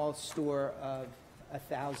small store of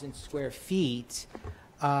 1,000 square feet,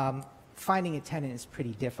 finding a tenant is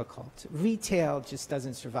pretty difficult. Retail just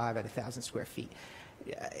doesn't survive at 1,000 square feet.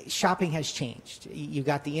 Shopping has changed. You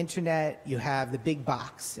got the internet, you have the big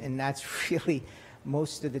box, and that's really,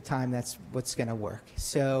 most of the time, that's what's going to work.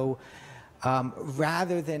 So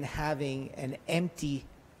rather than having an empty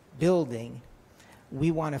building, we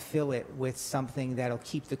want to fill it with something that'll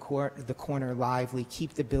keep the corner lively,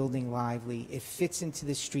 keep the building lively. It fits into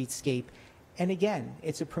the streetscape, And again,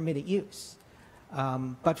 it's a permitted use.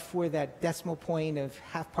 But for that decimal point of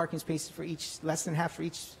half parking spaces for each, less than half for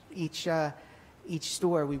each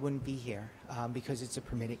store, we wouldn't be here because it's a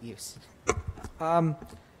permitted use.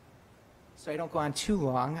 So I don't go on too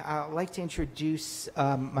long. I'd like to introduce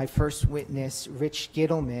my first witness, Rich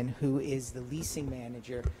Gittleman, who is the leasing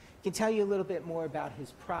manager. He can tell you a little bit more about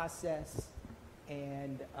his process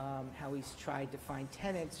and how he's tried to find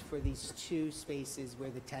tenants for these 2 spaces where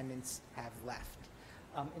the tenants have left.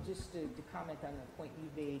 And just to comment on the point you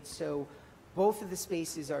made, so both of the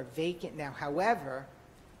spaces are vacant now. However,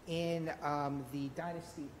 in the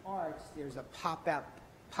Dynasty Arts, there's a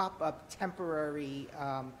pop-up temporary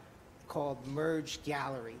called Merge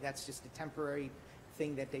Gallery. That's just a temporary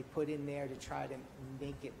thing that they put in there to try to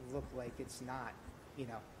make it look like it's not,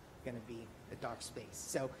 going to be a dark space.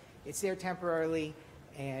 So it's there temporarily,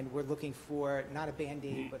 and we're looking for not a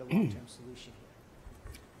Band-Aid, but a long-term solution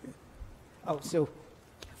here. Oh, so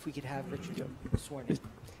if we could have Richard sworn in.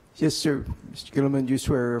 Yes, sir. Mr. Gittleman, do you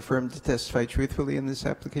swear or affirm to testify truthfully in this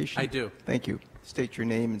application? I do. Thank you. State your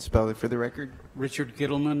name and spell it for the record. Richard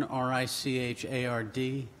Gittleman,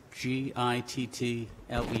 R-I-C-H-A-R-D, Gittleman.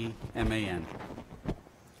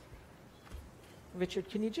 Richard,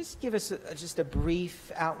 can you just give us just a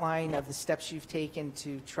brief outline of the steps you've taken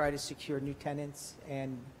to try to secure new tenants,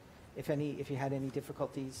 and if you had any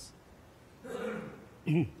difficulties?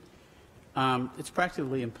 It's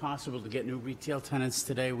practically impossible to get new retail tenants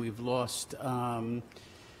today. We've lost,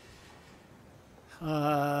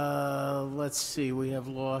 let's see, we have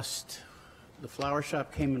lost, the flower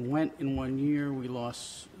shop came and went in 1 year. We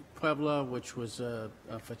lost Puebla, which was a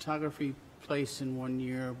photography place in 1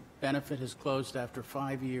 year. Benefit has closed after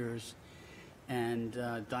 5 years, and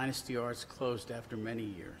Dynasty Arts closed after many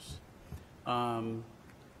years.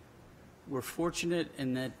 We're fortunate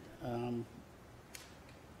in that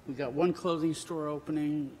we got one clothing store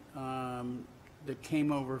opening that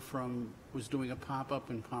came over was doing a pop-up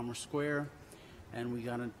in Palmer Square, and we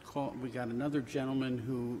got another gentleman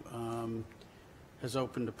who has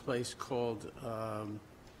opened a place called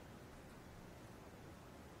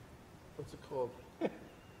what's it called?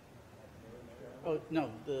 Oh, no,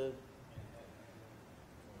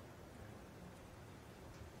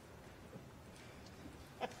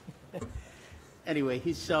 anyway,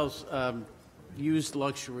 he sells used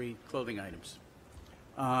luxury clothing items.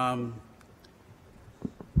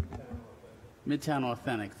 Midtown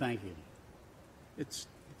Authentic, thank you. It's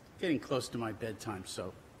getting close to my bedtime,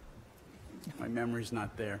 so my memory's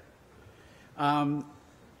not there.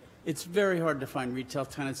 It's very hard to find retail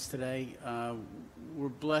tenants today. We're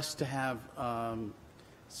blessed to have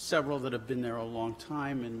several that have been there a long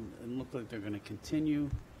time and look like they're going to continue.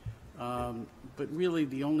 But really,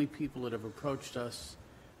 the only people that have approached us,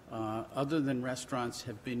 other than restaurants,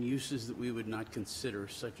 have been uses that we would not consider,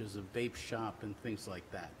 such as a vape shop and things like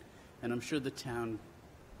that. And I'm sure the town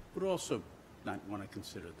would also not want to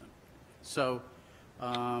consider them. So,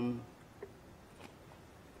 and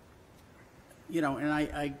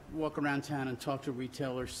I walk around town and talk to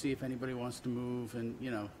retailers, see if anybody wants to move, and,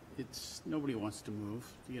 nobody wants to move.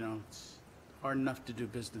 It's hard enough to do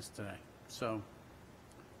business today. So,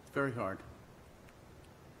 it's very hard.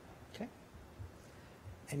 Okay.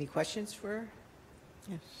 Any questions for?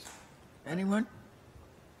 Yes. Anyone?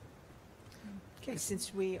 Okay,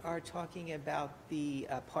 since we are talking about the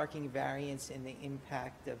parking variance and the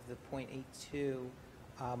impact of the .82,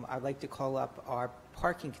 I'd like to call up our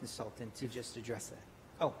parking consultant to just address that.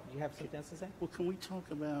 Oh, do you have something else to say? Well, can we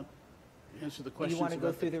answer the questions? You want to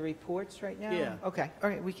go through the reports right now? Yeah. Okay. All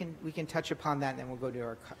right. We can touch upon that, and then we'll go to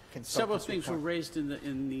our consultant. Several things were raised in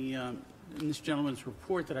this gentleman's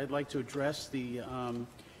report that I'd like to address. He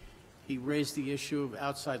raised the issue of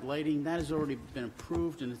outside lighting. That has already been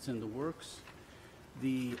approved, and it's in the works.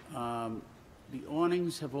 The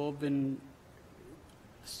awnings have all been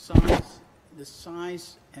the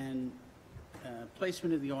size and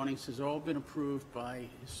placement of the awnings has all been approved by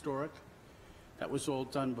Historic. That was all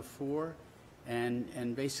done before,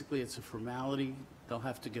 and basically it's a formality. They'll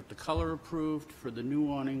have to get the color approved for the new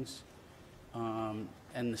awnings, and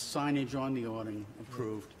the signage on the awning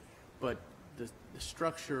approved, but the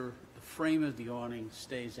structure, the frame of the awning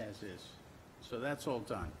stays as is. So that's all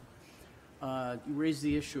done. You raised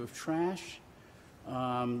the issue of trash.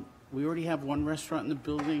 We already have one restaurant in the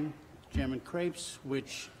building, Jam and Crepes,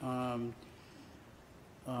 which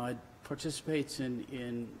participates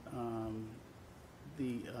in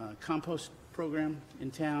the compost program in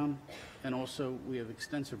town, and also we have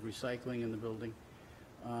extensive recycling in the building.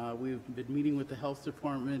 We've been meeting with the health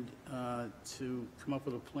department to come up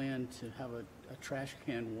with a plan to have a trash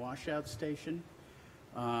can washout station.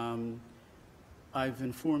 I've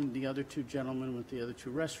informed the other two gentlemen with the other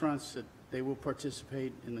two restaurants that they will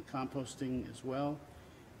participate in the composting as well.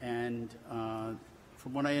 And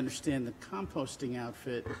from what I understand, the composting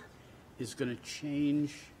outfit is going to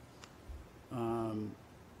change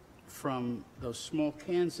from those small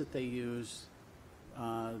cans that they use.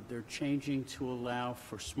 They're changing to allow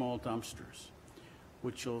for small dumpsters,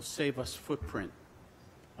 which will save us footprint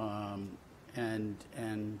and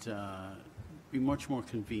be much more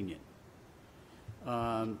convenient.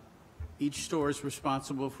 Each store is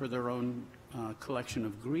responsible for their own collection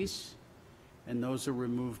of grease, and those are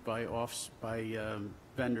removed by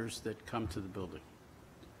vendors that come to the building.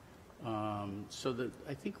 So that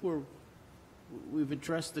I think we've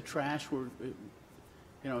addressed the trash.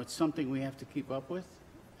 It's something we have to keep up with,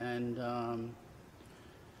 and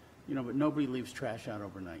but nobody leaves trash out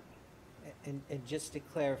overnight. And just to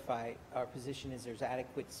clarify, our position is there's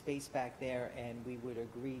adequate space back there, and we would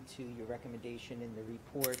agree to your recommendation in the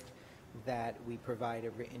report that we provide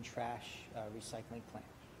a written trash recycling plan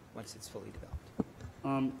once it's fully developed.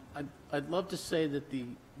 I'd love to say that the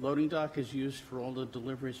loading dock is used for all the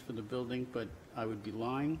deliveries for the building, but I would be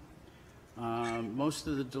lying. Most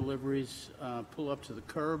of the deliveries pull up to the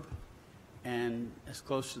curb and as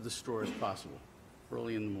close to the store as possible,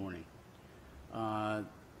 early in the morning.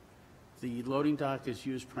 The loading dock is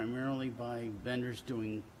used primarily by vendors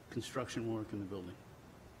doing construction work in the building.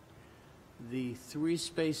 The 3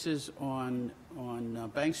 spaces on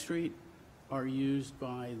Bank Street are used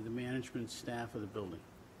by the management staff of the building.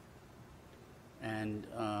 And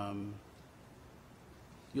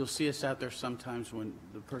you'll see us out there sometimes when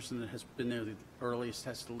the person that has been there the earliest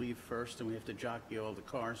has to leave first, and we have to jockey all the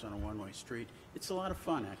cars on a one-way street. It's a lot of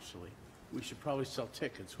fun, actually. We should probably sell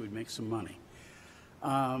tickets. We'd make some money.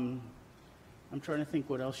 I'm trying to think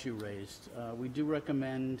what else you raised. We do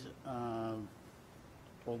recommend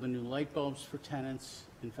all the new light bulbs for tenants.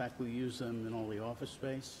 In fact, we use them in all the office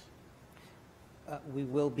space. We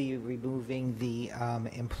will be removing the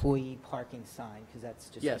employee parking sign because that's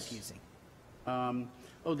just confusing.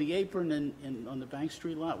 The apron on the Bank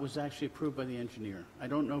Street lot was actually approved by the engineer. I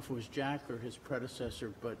don't know if it was Jack or his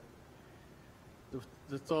predecessor, but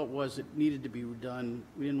the thought was it needed to be redone.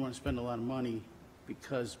 We didn't want to spend a lot of money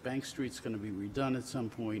because Bank Street's going to be redone at some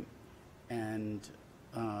point, and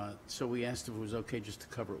so we asked if it was okay just to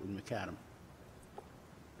cover it with macadam.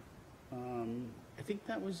 I think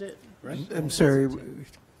that was it, right? I'm sorry,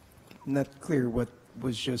 not clear what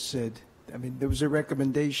was just said. I mean, there was a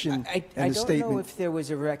recommendation I and a don't statement. know if there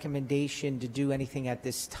was a recommendation to do anything at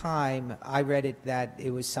this time. I read it that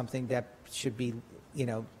it was something that should be,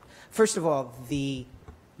 first of all,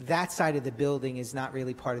 that side of the building is not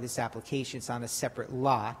really part of this application. It's on a separate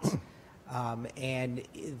lot. And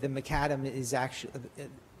the macadam is actually,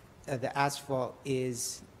 the asphalt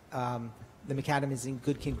is, the macadam is in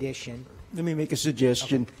good condition. Let me make a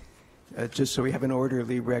suggestion, just so we have an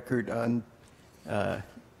orderly record on, I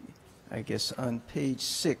guess, on page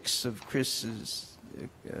 6 of Chris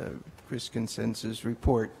Consensus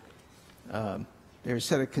report. There are a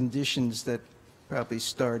set of conditions that probably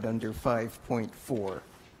start under 5.4.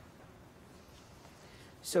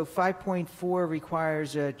 So 5.4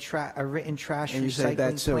 requires a written trash And you recycling say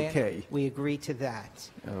that's plan. okay? We agree to that.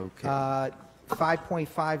 Okay.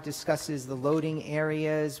 5.5 discusses the loading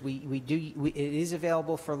areas. It is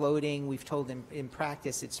available for loading. We've told them in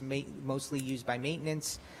practice it's mostly used by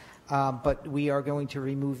maintenance, but we are going to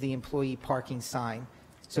remove the employee parking sign,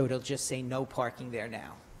 so it'll just say no parking there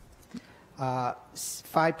now.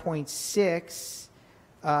 5.6,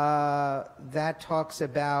 that talks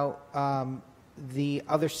about the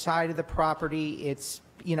other side of the property. It's,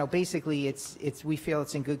 basically we feel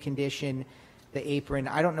it's in good condition. The apron,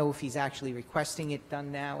 I don't know if he's actually requesting it done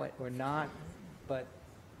now or not, but.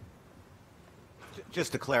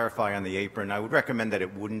 Just to clarify on the apron, I would recommend that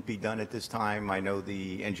it wouldn't be done at this time. I know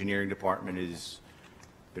the engineering department has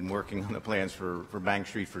been working on the plans for Bank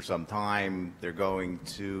Street for some time. They're going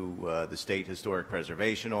to the State Historic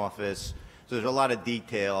Preservation Office. So there's a lot of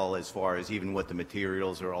detail as far as even what the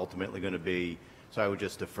materials are ultimately going to be. So I would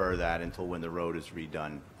just defer that until when the road is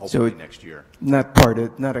redone, hopefully next year.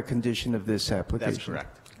 Not a condition of this application? That's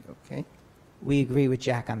correct. Okay. We agree with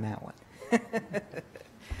Jack on that one.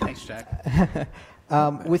 Thanks, Jack.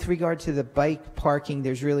 With regard to the bike parking,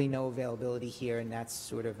 there's really no availability here, and that's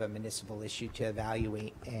sort of a municipal issue to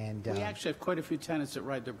evaluate. And We actually have quite a few tenants that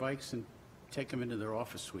ride their bikes and take them into their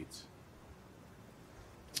office suites.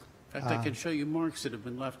 In fact, I can show you marks that have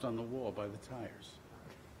been left on the wall by the tires,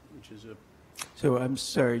 which is a... So I'm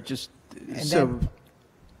sorry, just And so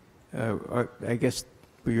I guess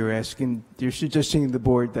you're suggesting to the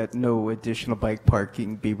board that no additional bike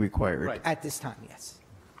parking be required? Right. At this time, yes.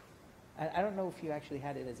 I don't know if you actually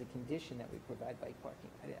had it as a condition that we provide bike parking.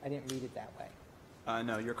 I didn't read it that way.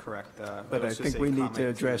 No, you're correct. But I think we need to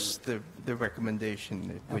address the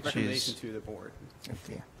recommendation, which recommendation is... to the board.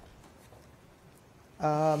 Okay.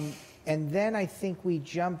 And then I think we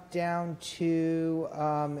jumped down to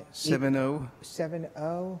 7-0.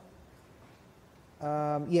 7-0.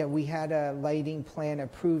 Yeah, we had a lighting plan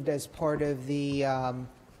approved as part of the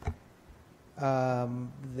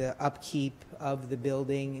upkeep of the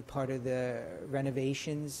building, part of the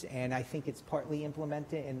renovations, and I think it's partly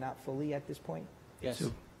implemented and not fully at this point. Yes.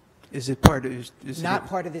 So is it part of... Is Not it,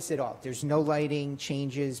 part of this at all. There's no lighting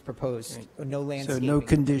changes proposed, or no so landscaping. no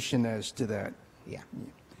condition as to that? Yeah.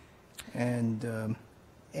 And...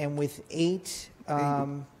 And with 8,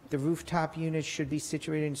 the rooftop units should be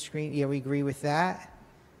situated in screen. Yeah, we agree with that.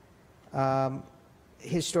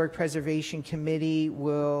 Historic Preservation Committee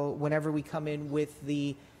will, whenever we come in with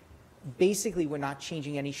basically we're not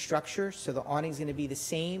changing any structure, so the awning's going to be the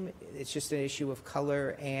same. It's just an issue of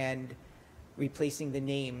color and replacing the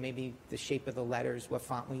name, maybe the shape of the letters, what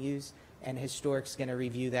font we use. And Historic's going to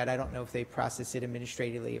review that. I don't know if they process it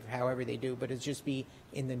administratively or however they do, but it'll just be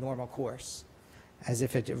in the normal course, as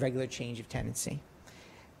if it's a regular change of tenancy.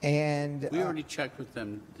 And We already checked with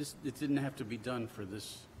them. It didn't have to be done for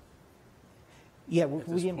this. yeah, at we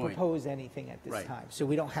this didn't point. propose anything at this Right. time. So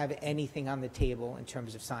we don't have anything on the table in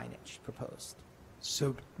terms of signage proposed.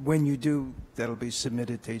 So when you do, that'll be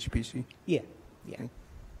submitted to HPC? Yeah, yeah.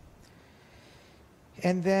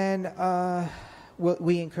 And then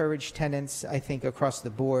we encourage tenants, I think, across the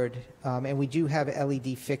board, and we do have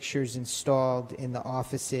LED fixtures installed in the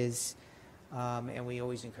offices, and we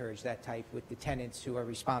always encourage that type with the tenants who are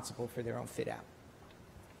responsible for their own fit-out.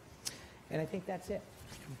 And I think that's it.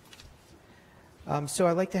 So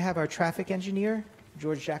I'd like to have our traffic engineer,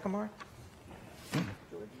 George Jacomar.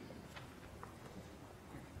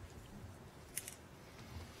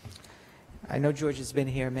 I know George has been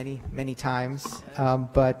here many, many times,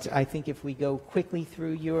 but I think if we go quickly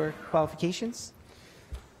through your qualifications.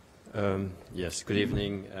 Yes, good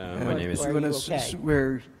evening. My name is... You want to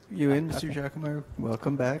swear you in, Mr. Jacomar?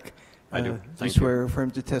 Welcome back. I do. You Thank swear you. or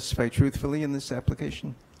affirm to testify truthfully in this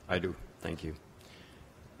application? I do. Thank you.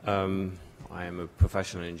 I am a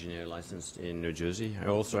professional engineer licensed in New Jersey. I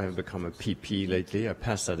also have become a PP lately. I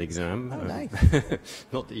passed that exam. Oh, nice.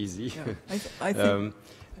 Not easy. Yeah, I think,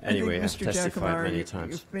 anyway, I I've think, Mr. testified Jacomar, many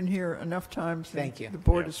times. You've been here enough times. Thank you. The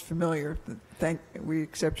board Yeah. is familiar. We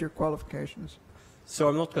accept your qualifications. So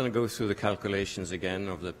I'm not going to go through the calculations again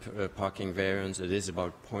of the parking variance. It is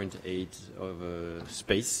about 0.8 of a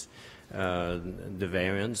space. The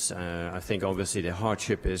variance, I think obviously the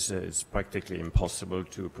hardship is it's practically impossible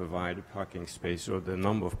to provide a parking space or the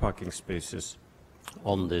number of parking spaces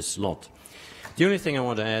on this lot. The only thing I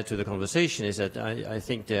want to add to the conversation is that I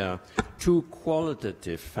think there are two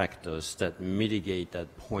qualitative factors that mitigate that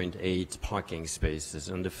 0.8 parking spaces.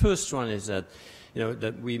 And the first one is that, you know,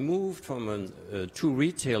 that we moved from two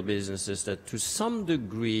retail businesses that to some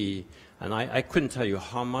degree, and I couldn't tell you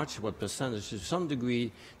how much, what percentage, to some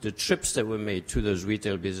degree, the trips that were made to those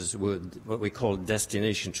retail businesses were what we call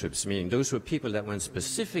destination trips, meaning those were people that went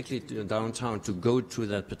specifically to downtown to go to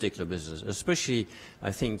that particular business, especially,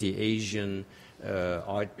 I think, the Asian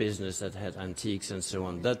art business that had antiques and so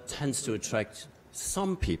on. That tends to attract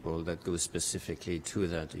some people that go specifically to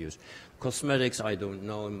that use. Cosmetics, I don't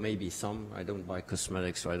know, maybe some. I don't buy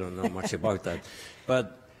cosmetics, so I don't know much about that.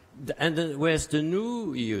 But whereas the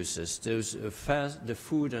new uses, those the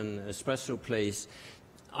food and espresso place,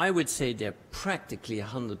 I would say they're practically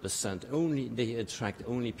 100% they attract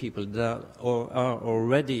only people that are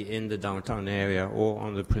already in the downtown area or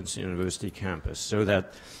on the Princeton University campus. So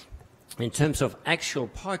that in terms of actual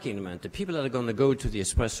parking demand, the people that are going to go to the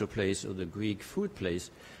espresso place or the Greek food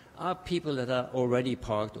place are people that are already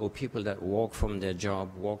parked or people that walk from their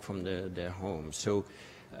job, walk from their home. So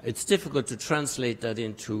it's difficult to translate that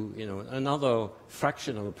into, you know, another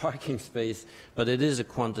fraction of a parking space, but it is a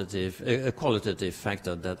qualitative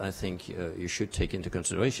factor that I think you should take into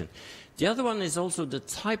consideration. The other one is also the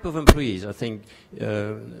type of employees. I think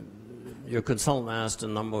your consultant asked a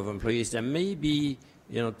number of employees. There may be,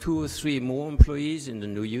 you know, 2 or 3 more employees in the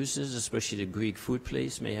new uses, especially the Greek food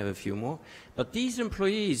place may have a few more. But these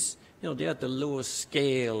employees, you know, they're at the lower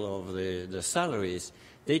scale of the salaries.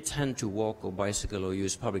 They tend to walk or bicycle or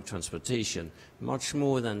use public transportation much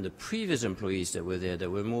more than the previous employees that were there, that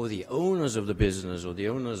were more the owners of the business or the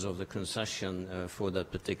owners of the concession for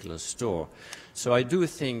that particular store. So I do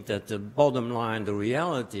think that the bottom line, the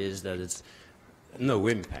reality is that it's no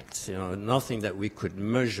impacts, nothing that we could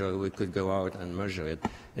measure, we could go out and measure it.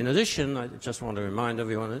 In addition, I just want to remind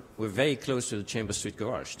everyone that we're very close to the Chambers Street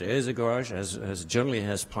garage. There is a garage, generally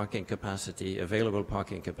has parking capacity, available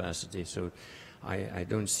parking capacity, so I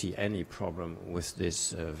don't see any problem with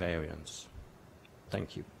this variance.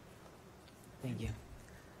 Thank you. Thank you.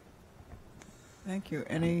 Thank you.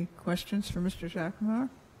 Any questions for Mr. Jacquemart?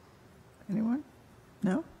 Anyone?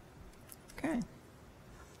 No? Okay.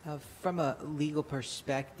 From a legal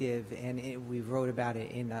perspective, and we wrote about it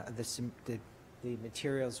in the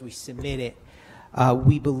materials we submitted,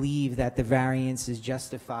 we believe that the variance is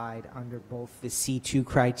justified under both the C2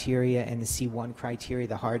 criteria and the C1 criteria,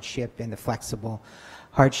 the hardship and the flexible.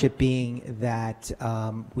 Hardship being that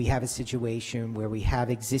we have a situation where we have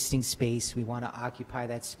existing space, we want to occupy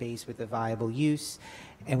that space with a viable use,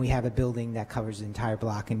 and we have a building that covers the entire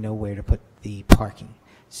block and nowhere to put the parking.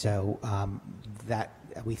 So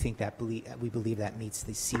we believe that meets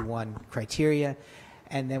the C1 criteria.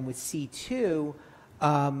 And then with C2,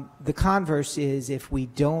 the converse is if we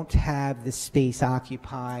don't have the space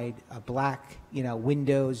occupied, a black,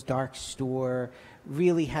 windows, dark store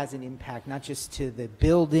really has an impact not just to the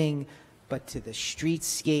building, but to the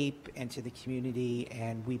streetscape and to the community.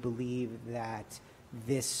 And we believe that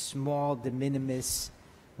this small de minimis,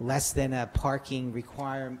 less than a parking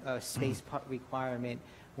space requirement,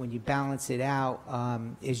 when you balance it out,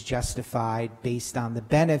 is justified based on the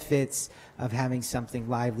benefits of having something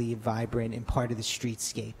lively, vibrant, and part of the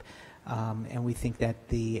streetscape. And we think that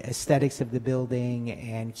the aesthetics of the building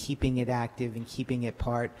and keeping it active and keeping it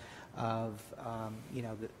part of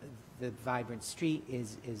the vibrant street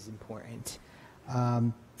is important.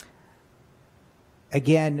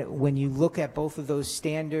 Again, when you look at both of those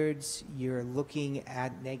standards, you're looking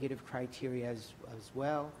at negative criteria as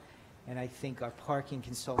well. And I think our parking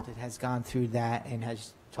consultant has gone through that and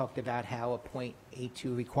has talked about how a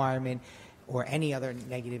 .82 requirement or any other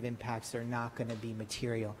negative impacts are not going to be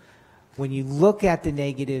material. When you look at the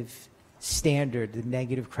negative standard, the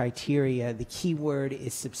negative criteria, the key word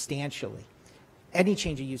is substantially. Any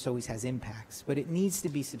change of use always has impacts, but it needs to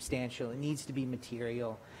be substantial, it needs to be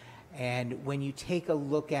material. And when you take a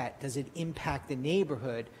look at, does it impact the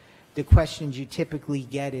neighborhood, the questions you typically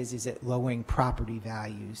get is it lowering property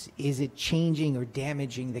values? Is it changing or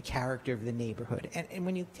damaging the character of the neighborhood? And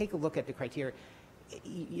when you take a look at the criteria,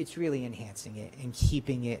 it's really enhancing it and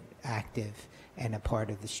keeping it active and a part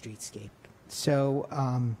of the streetscape. So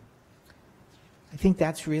I think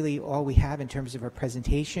that's really all we have in terms of our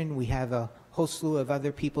presentation. We have a whole slew of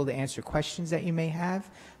other people to answer questions that you may have,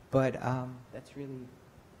 but that's really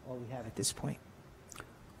all we have at this point.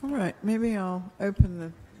 All right, maybe I'll open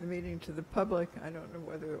the meeting to the public. I don't know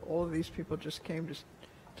whether all of these people just came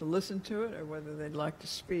to listen to it or whether they'd like to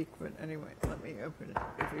speak, but anyway, let me open it.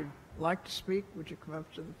 If you'd like to speak, would you come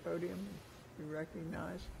up to the podium and be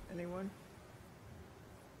recognized? Anyone?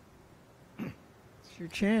 It's your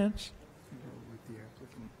chance.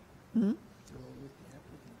 Hmm?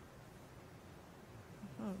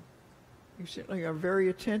 Oh, you certainly are very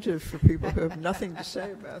attentive for people who have nothing to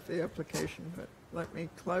say about the application, but let me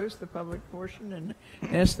close the public portion and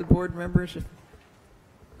ask the board members if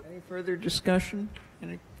any further discussion,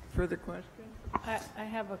 any further questions? I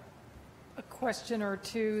have a question or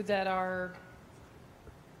two that are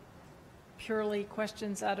purely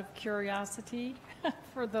questions out of curiosity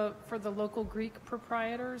for the local Greek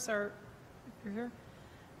proprietors. Are you're here?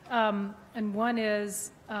 And one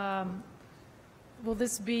is, will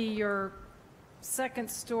this be your second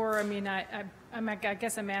store? I mean, I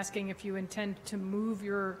guess I'm asking if you intend to move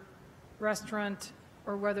your restaurant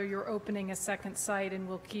or whether you're opening a second site and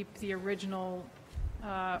will keep the original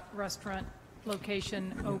restaurant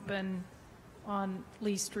location open on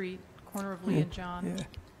Lee Street, corner of Lee and John. Yeah.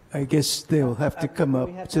 I guess they'll have to come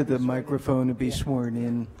up to the microphone and be sworn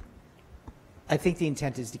in. I think the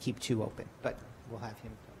intent is to keep two open, but we'll have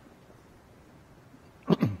him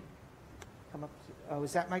come up. Oh,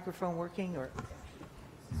 is that microphone working or?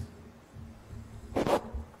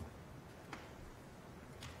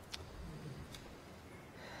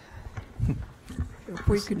 If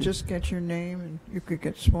we could just get your name and you could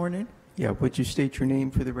get sworn in. Yeah, would you state your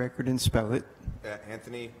name for the record and spell it?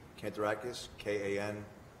 Anthony Kantarakis, Kanterakis.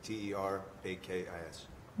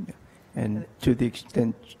 Yeah. And to the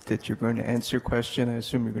extent that you're going to answer a question, I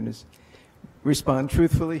assume you're going to respond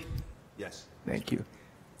truthfully? Yes. Thank you.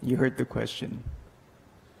 You heard the question.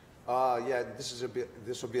 Yeah, this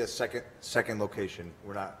will be a second location.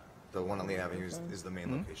 We're not, the one on Lee Avenue is the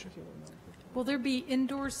main location. Will there be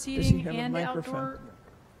indoor he seating have a and microphone? outdoor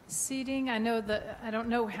seating? I know that, I don't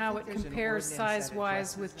know how it there's an compares ordinance that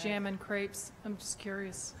size-wise addresses with that. Jam and Crepes. I'm just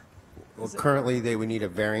curious. Well, currently, they would need a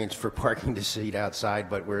variance for parking to seat outside,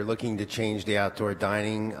 but we're looking to change the outdoor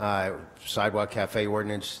dining sidewalk cafe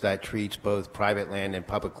ordinance that treats both private land and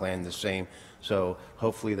public land the same. So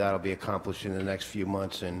hopefully that'll be accomplished in the next few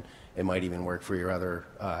months, and it might even work for your other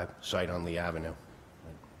site on Lee Avenue.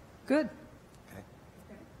 Good.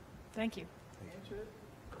 Thank you.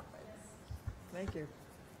 Thank you.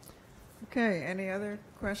 Okay, any other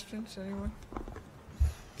questions, anyone?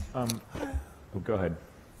 Go ahead.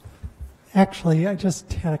 Actually, I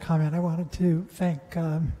just had a comment. I wanted to thank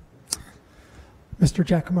Mr.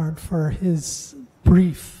 Jacquemart for his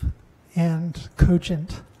brief and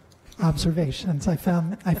cogent observations. I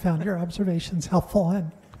found your observations helpful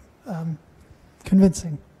and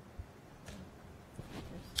convincing.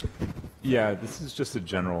 Yeah, this is just a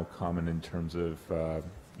general comment in terms of,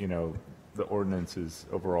 the ordinances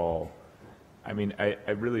overall. I mean,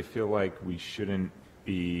 I really feel like we shouldn't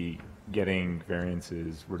be getting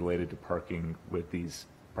variances related to parking with these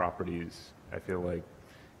properties. I feel like,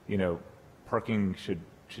 parking should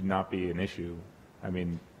not be an issue. I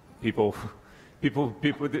mean, people,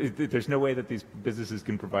 there's no way that these businesses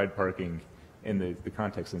can provide parking in the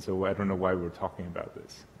context, and so I don't know why we're talking about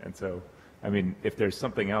this. And so, I mean, if there's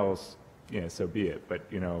something else, so be it. But,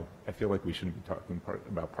 I feel like we shouldn't be talking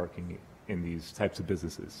about parking in these types of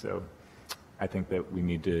businesses. So I think that we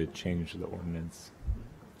need to change the ordinance.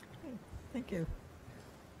 Thank you.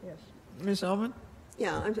 Yes. Ms. Ullman?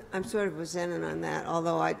 Yeah, I'm sort of resenting on that,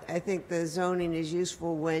 although I think the zoning is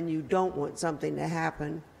useful when you don't want something to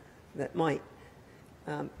happen that might.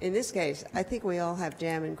 In this case, I think we all have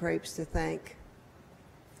Jam and Crepes to thank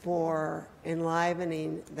for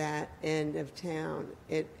enlivening that end of town.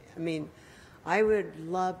 I mean, I would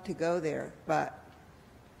love to go there, but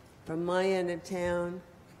from my end of town,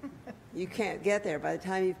 you can't get there. By the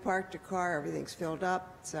time you've parked your car, everything's filled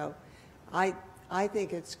up. So I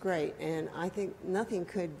think it's great, and I think nothing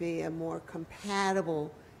could be a more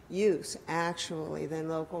compatible use, actually, than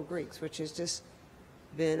Local Greeks, which has just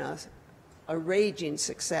been a raging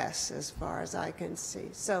success as far as I can see.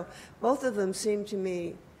 So both of them seem to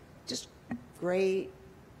me just great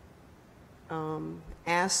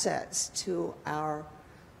assets to our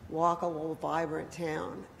walkable, vibrant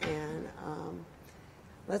town, and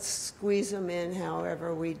let's squeeze them in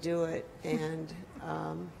however we do it, and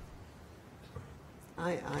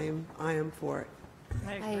I am for it.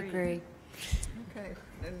 I agree. Okay,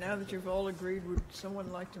 and now that you've all agreed, would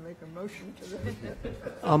someone like to make a motion to that?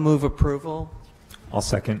 I'll move approval. I'll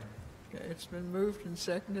second. Okay, it's been moved and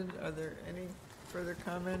seconded. Are there any further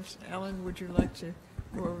comments? Alan, would you like to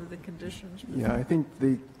go over the conditions? Yeah, I think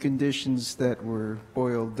the conditions that were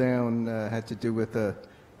boiled down had to do with a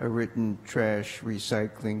written trash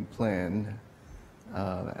recycling plan,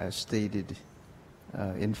 as stated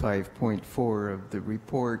in 5.4 of the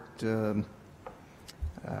report.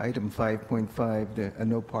 Item 5.5, a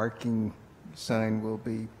no parking sign will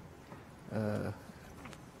be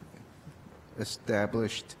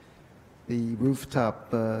established. The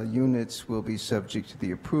rooftop units will be subject to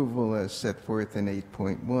the approval as set forth in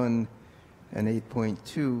 8.1, and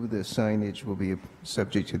 8.2, the signage will be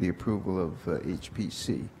subject to the approval of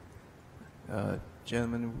HPC.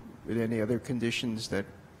 Gentlemen, with any other conditions that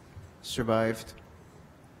survived?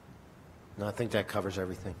 No, I think that covers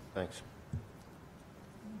everything. Thanks.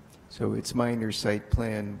 So it's minor site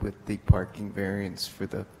plan with the parking variance for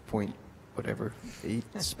the 8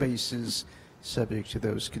 spaces, subject to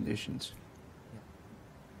those conditions.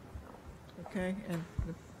 Okay, and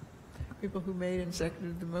the people who made and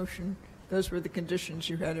seconded the motion, those were the conditions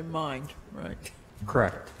you had in mind, right?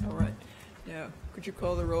 Correct. All right. Now, could you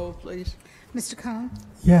call the roll, please? Mr. Cohn?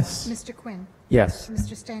 Yes. Mr. Quinn? Yes.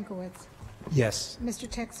 Mr. Stankiewicz? Yes. Mr.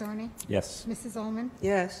 Texani? Yes. Mrs. Ullman?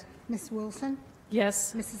 Yes. Ms. Wilson?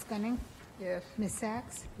 Yes. Mrs. Gunning? Yes. Ms.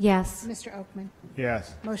 Sachs? Yes. Mr. Oakman?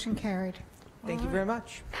 Yes. Motion carried. Thank you very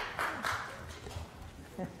much.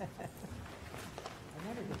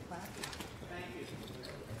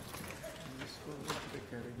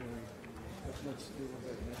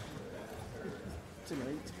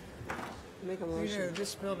 Make a You know, motion.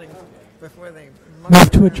 this building, before they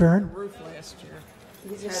Move to adjourn. the roof last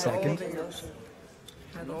year, Second.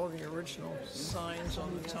 had all the original signs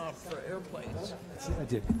on the top for airplanes. I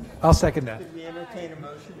did. I'll second that. Did we entertain a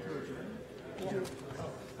motion to adjourn?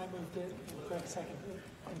 I moved it. Greg seconded it.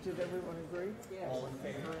 And did everyone agree? Yes. All in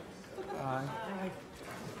favor? Aye.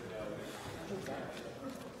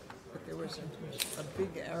 But there was a big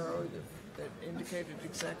arrow that indicated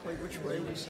exactly which way was